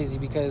is crazy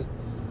because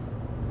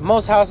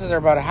most houses are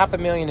about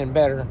 $500,000 and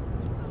better,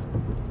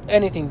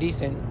 anything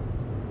decent,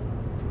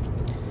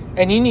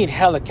 and you need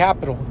hella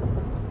capital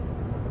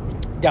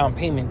down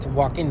payment to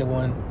walk into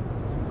one.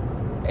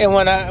 And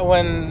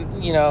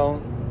when you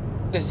know,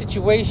 the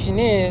situation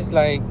is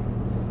like,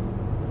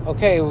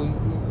 okay,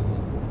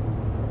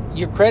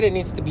 your credit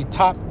needs to be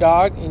top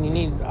dog and you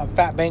need a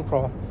fat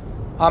bankroll.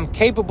 I'm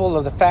capable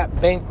of the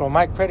fat bankroll.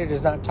 My credit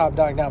is not top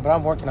dog now, but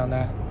I'm working on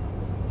that.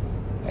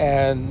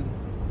 And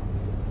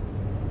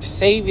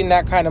saving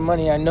that kind of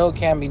money, I know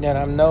can be done.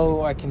 I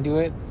know I can do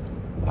it.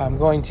 I'm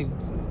going to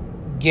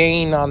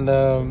I'm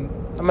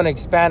going to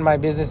expand my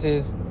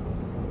businesses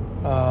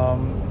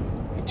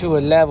to a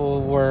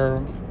level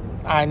where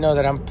I know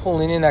that I'm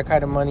pulling in that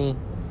kind of money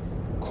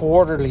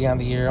quarterly on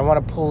the year. I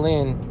want to pull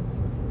in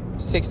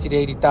 $60,000 to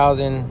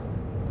 $80,000,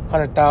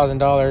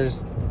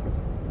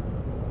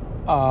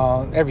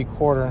 $100,000 every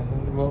quarter.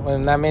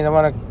 And that means I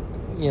want to,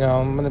 you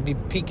know, I'm going to be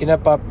peaking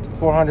up to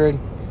 $400,000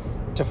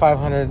 to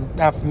 $500,000,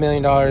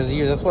 $500,000 a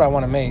year. That's what I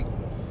want to make.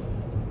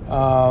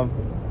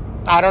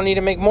 I don't need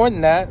to make more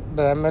than that,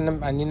 but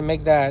I need to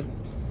make that.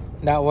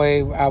 That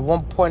way, at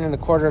one point in the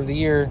quarter of the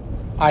year,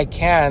 I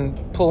can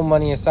pull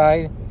money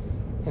aside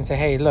and say,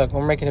 hey, look,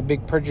 we're making a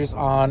big purchase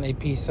on a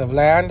piece of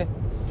land,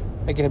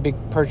 making a big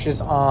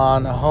purchase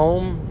on a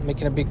home,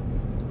 making a big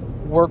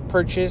work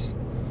purchase,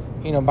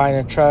 you know, buying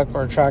a truck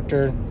or a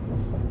tractor,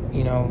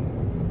 you know,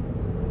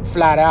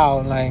 flat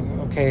out. Like,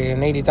 okay,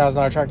 an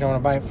 $80,000 tractor, I want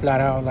to buy it flat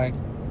out. Like,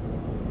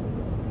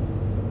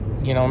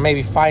 you know,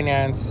 maybe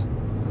finance.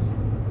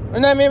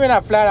 And then maybe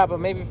not flat out, but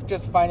maybe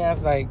just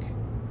finance, like,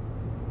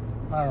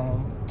 I don't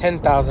know,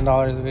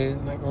 $10,000 of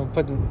it. Like, we'll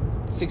put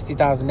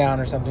 $60,000 down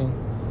or something.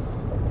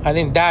 I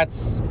think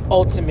that's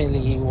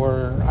ultimately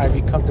where I'd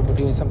be comfortable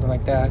doing something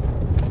like that.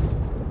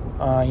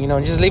 You know,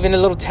 just leaving a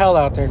little tail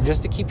out there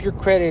just to keep your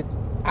credit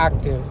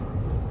active.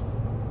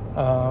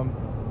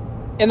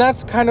 And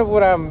that's kind of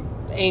what I'm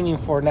aiming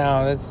for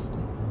now. That's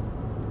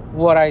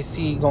what I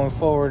see going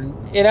forward.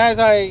 And as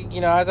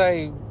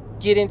I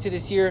get into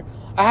this year,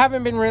 I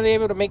haven't been really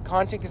able to make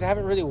content because I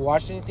haven't really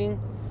watched anything.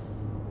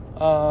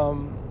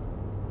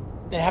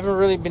 And haven't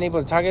really been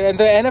able to talk. And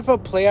the NFL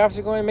playoffs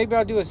are going. Maybe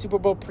I'll do a Super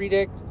Bowl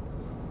predict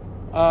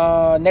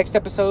next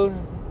episode.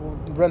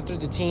 run through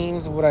the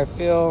teams, what I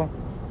feel,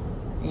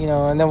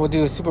 and then we'll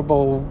do a Super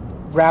Bowl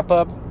wrap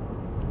up,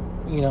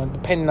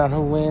 depending on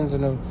who wins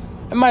and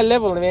my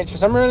level of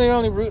interest. I'm really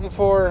only rooting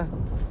for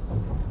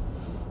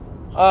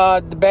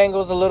the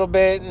Bengals a little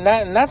bit, and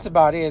that's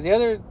about it. The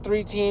other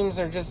three teams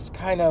are just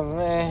kind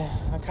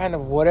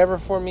of whatever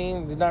for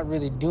me. They're not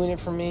really doing it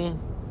for me.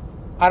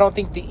 I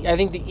think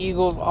the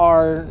Eagles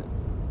are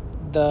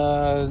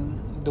the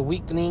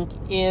weak link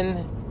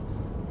in.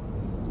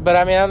 But,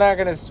 I'm not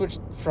going to switch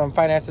from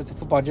finances to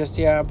football just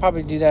yet. I'll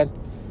probably do that.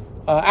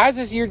 As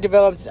this year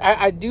develops,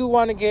 I do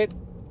want to get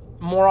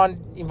more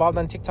involved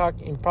on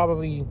TikTok and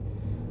probably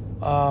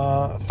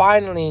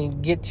finally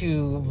get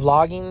to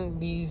vlogging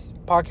these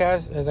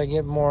podcasts as I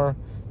get more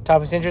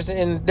topics interested.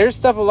 And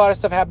there's a lot of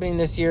stuff happening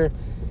this year.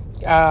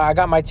 I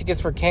got my tickets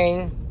for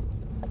Ant-Man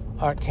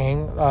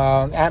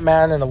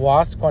and the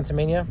Wasp,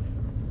 Quantumania.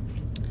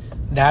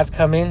 That's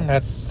coming.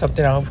 That's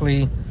something I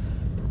hopefully,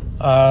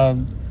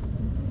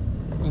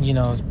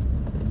 it's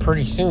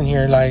pretty soon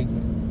here,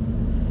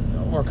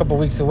 or a couple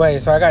weeks away.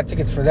 So I got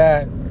tickets for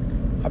that,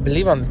 I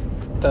believe on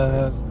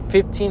the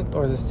 15th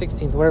or the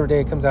 16th, whatever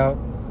day it comes out.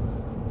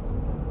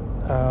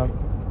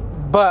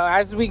 But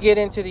as we get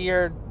into the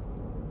year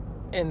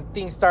and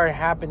things start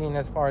happening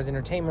as far as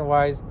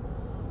entertainment-wise,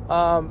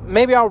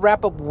 maybe I'll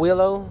wrap up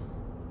Willow.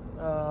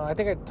 I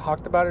think I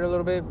talked about it a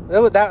little bit.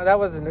 That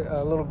was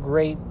a little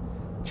great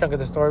chunk of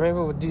the story. Maybe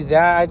we'll do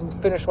that. I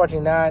finished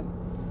watching that.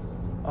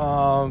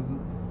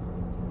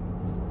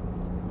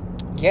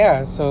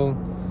 Yeah, so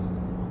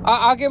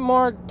I'll get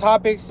more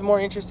topics, more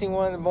interesting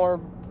ones, more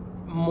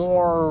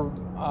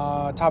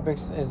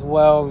topics as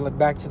well.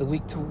 Back to the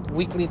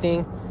weekly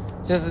thing.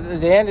 Just at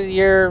the end of the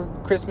year,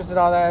 Christmas and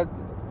all that,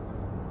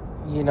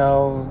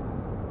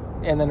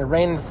 and then it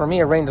rained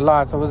a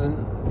lot, so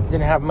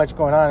didn't have much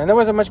going on. And there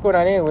wasn't much going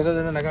on anyways,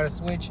 other than I got a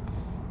Switch,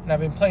 and I've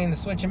been playing the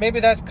Switch. And maybe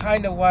that's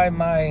kind of why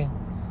my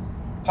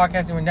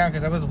podcasting went down,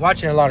 because I was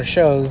watching a lot of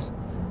shows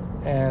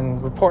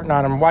and reporting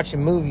on them,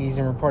 watching movies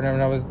and reporting on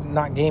them, and I was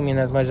not gaming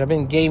as much. I've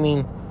been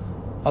gaming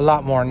a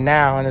lot more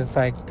now, and it's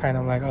kind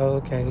of like, oh,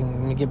 okay, let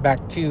me get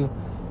back to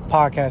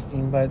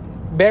podcasting. But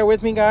bear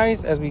with me,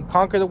 guys, as we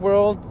conquer the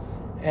world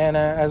and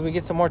as we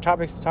get some more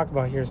topics to talk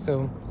about here.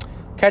 So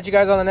catch you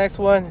guys on the next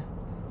one.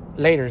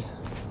 Laters.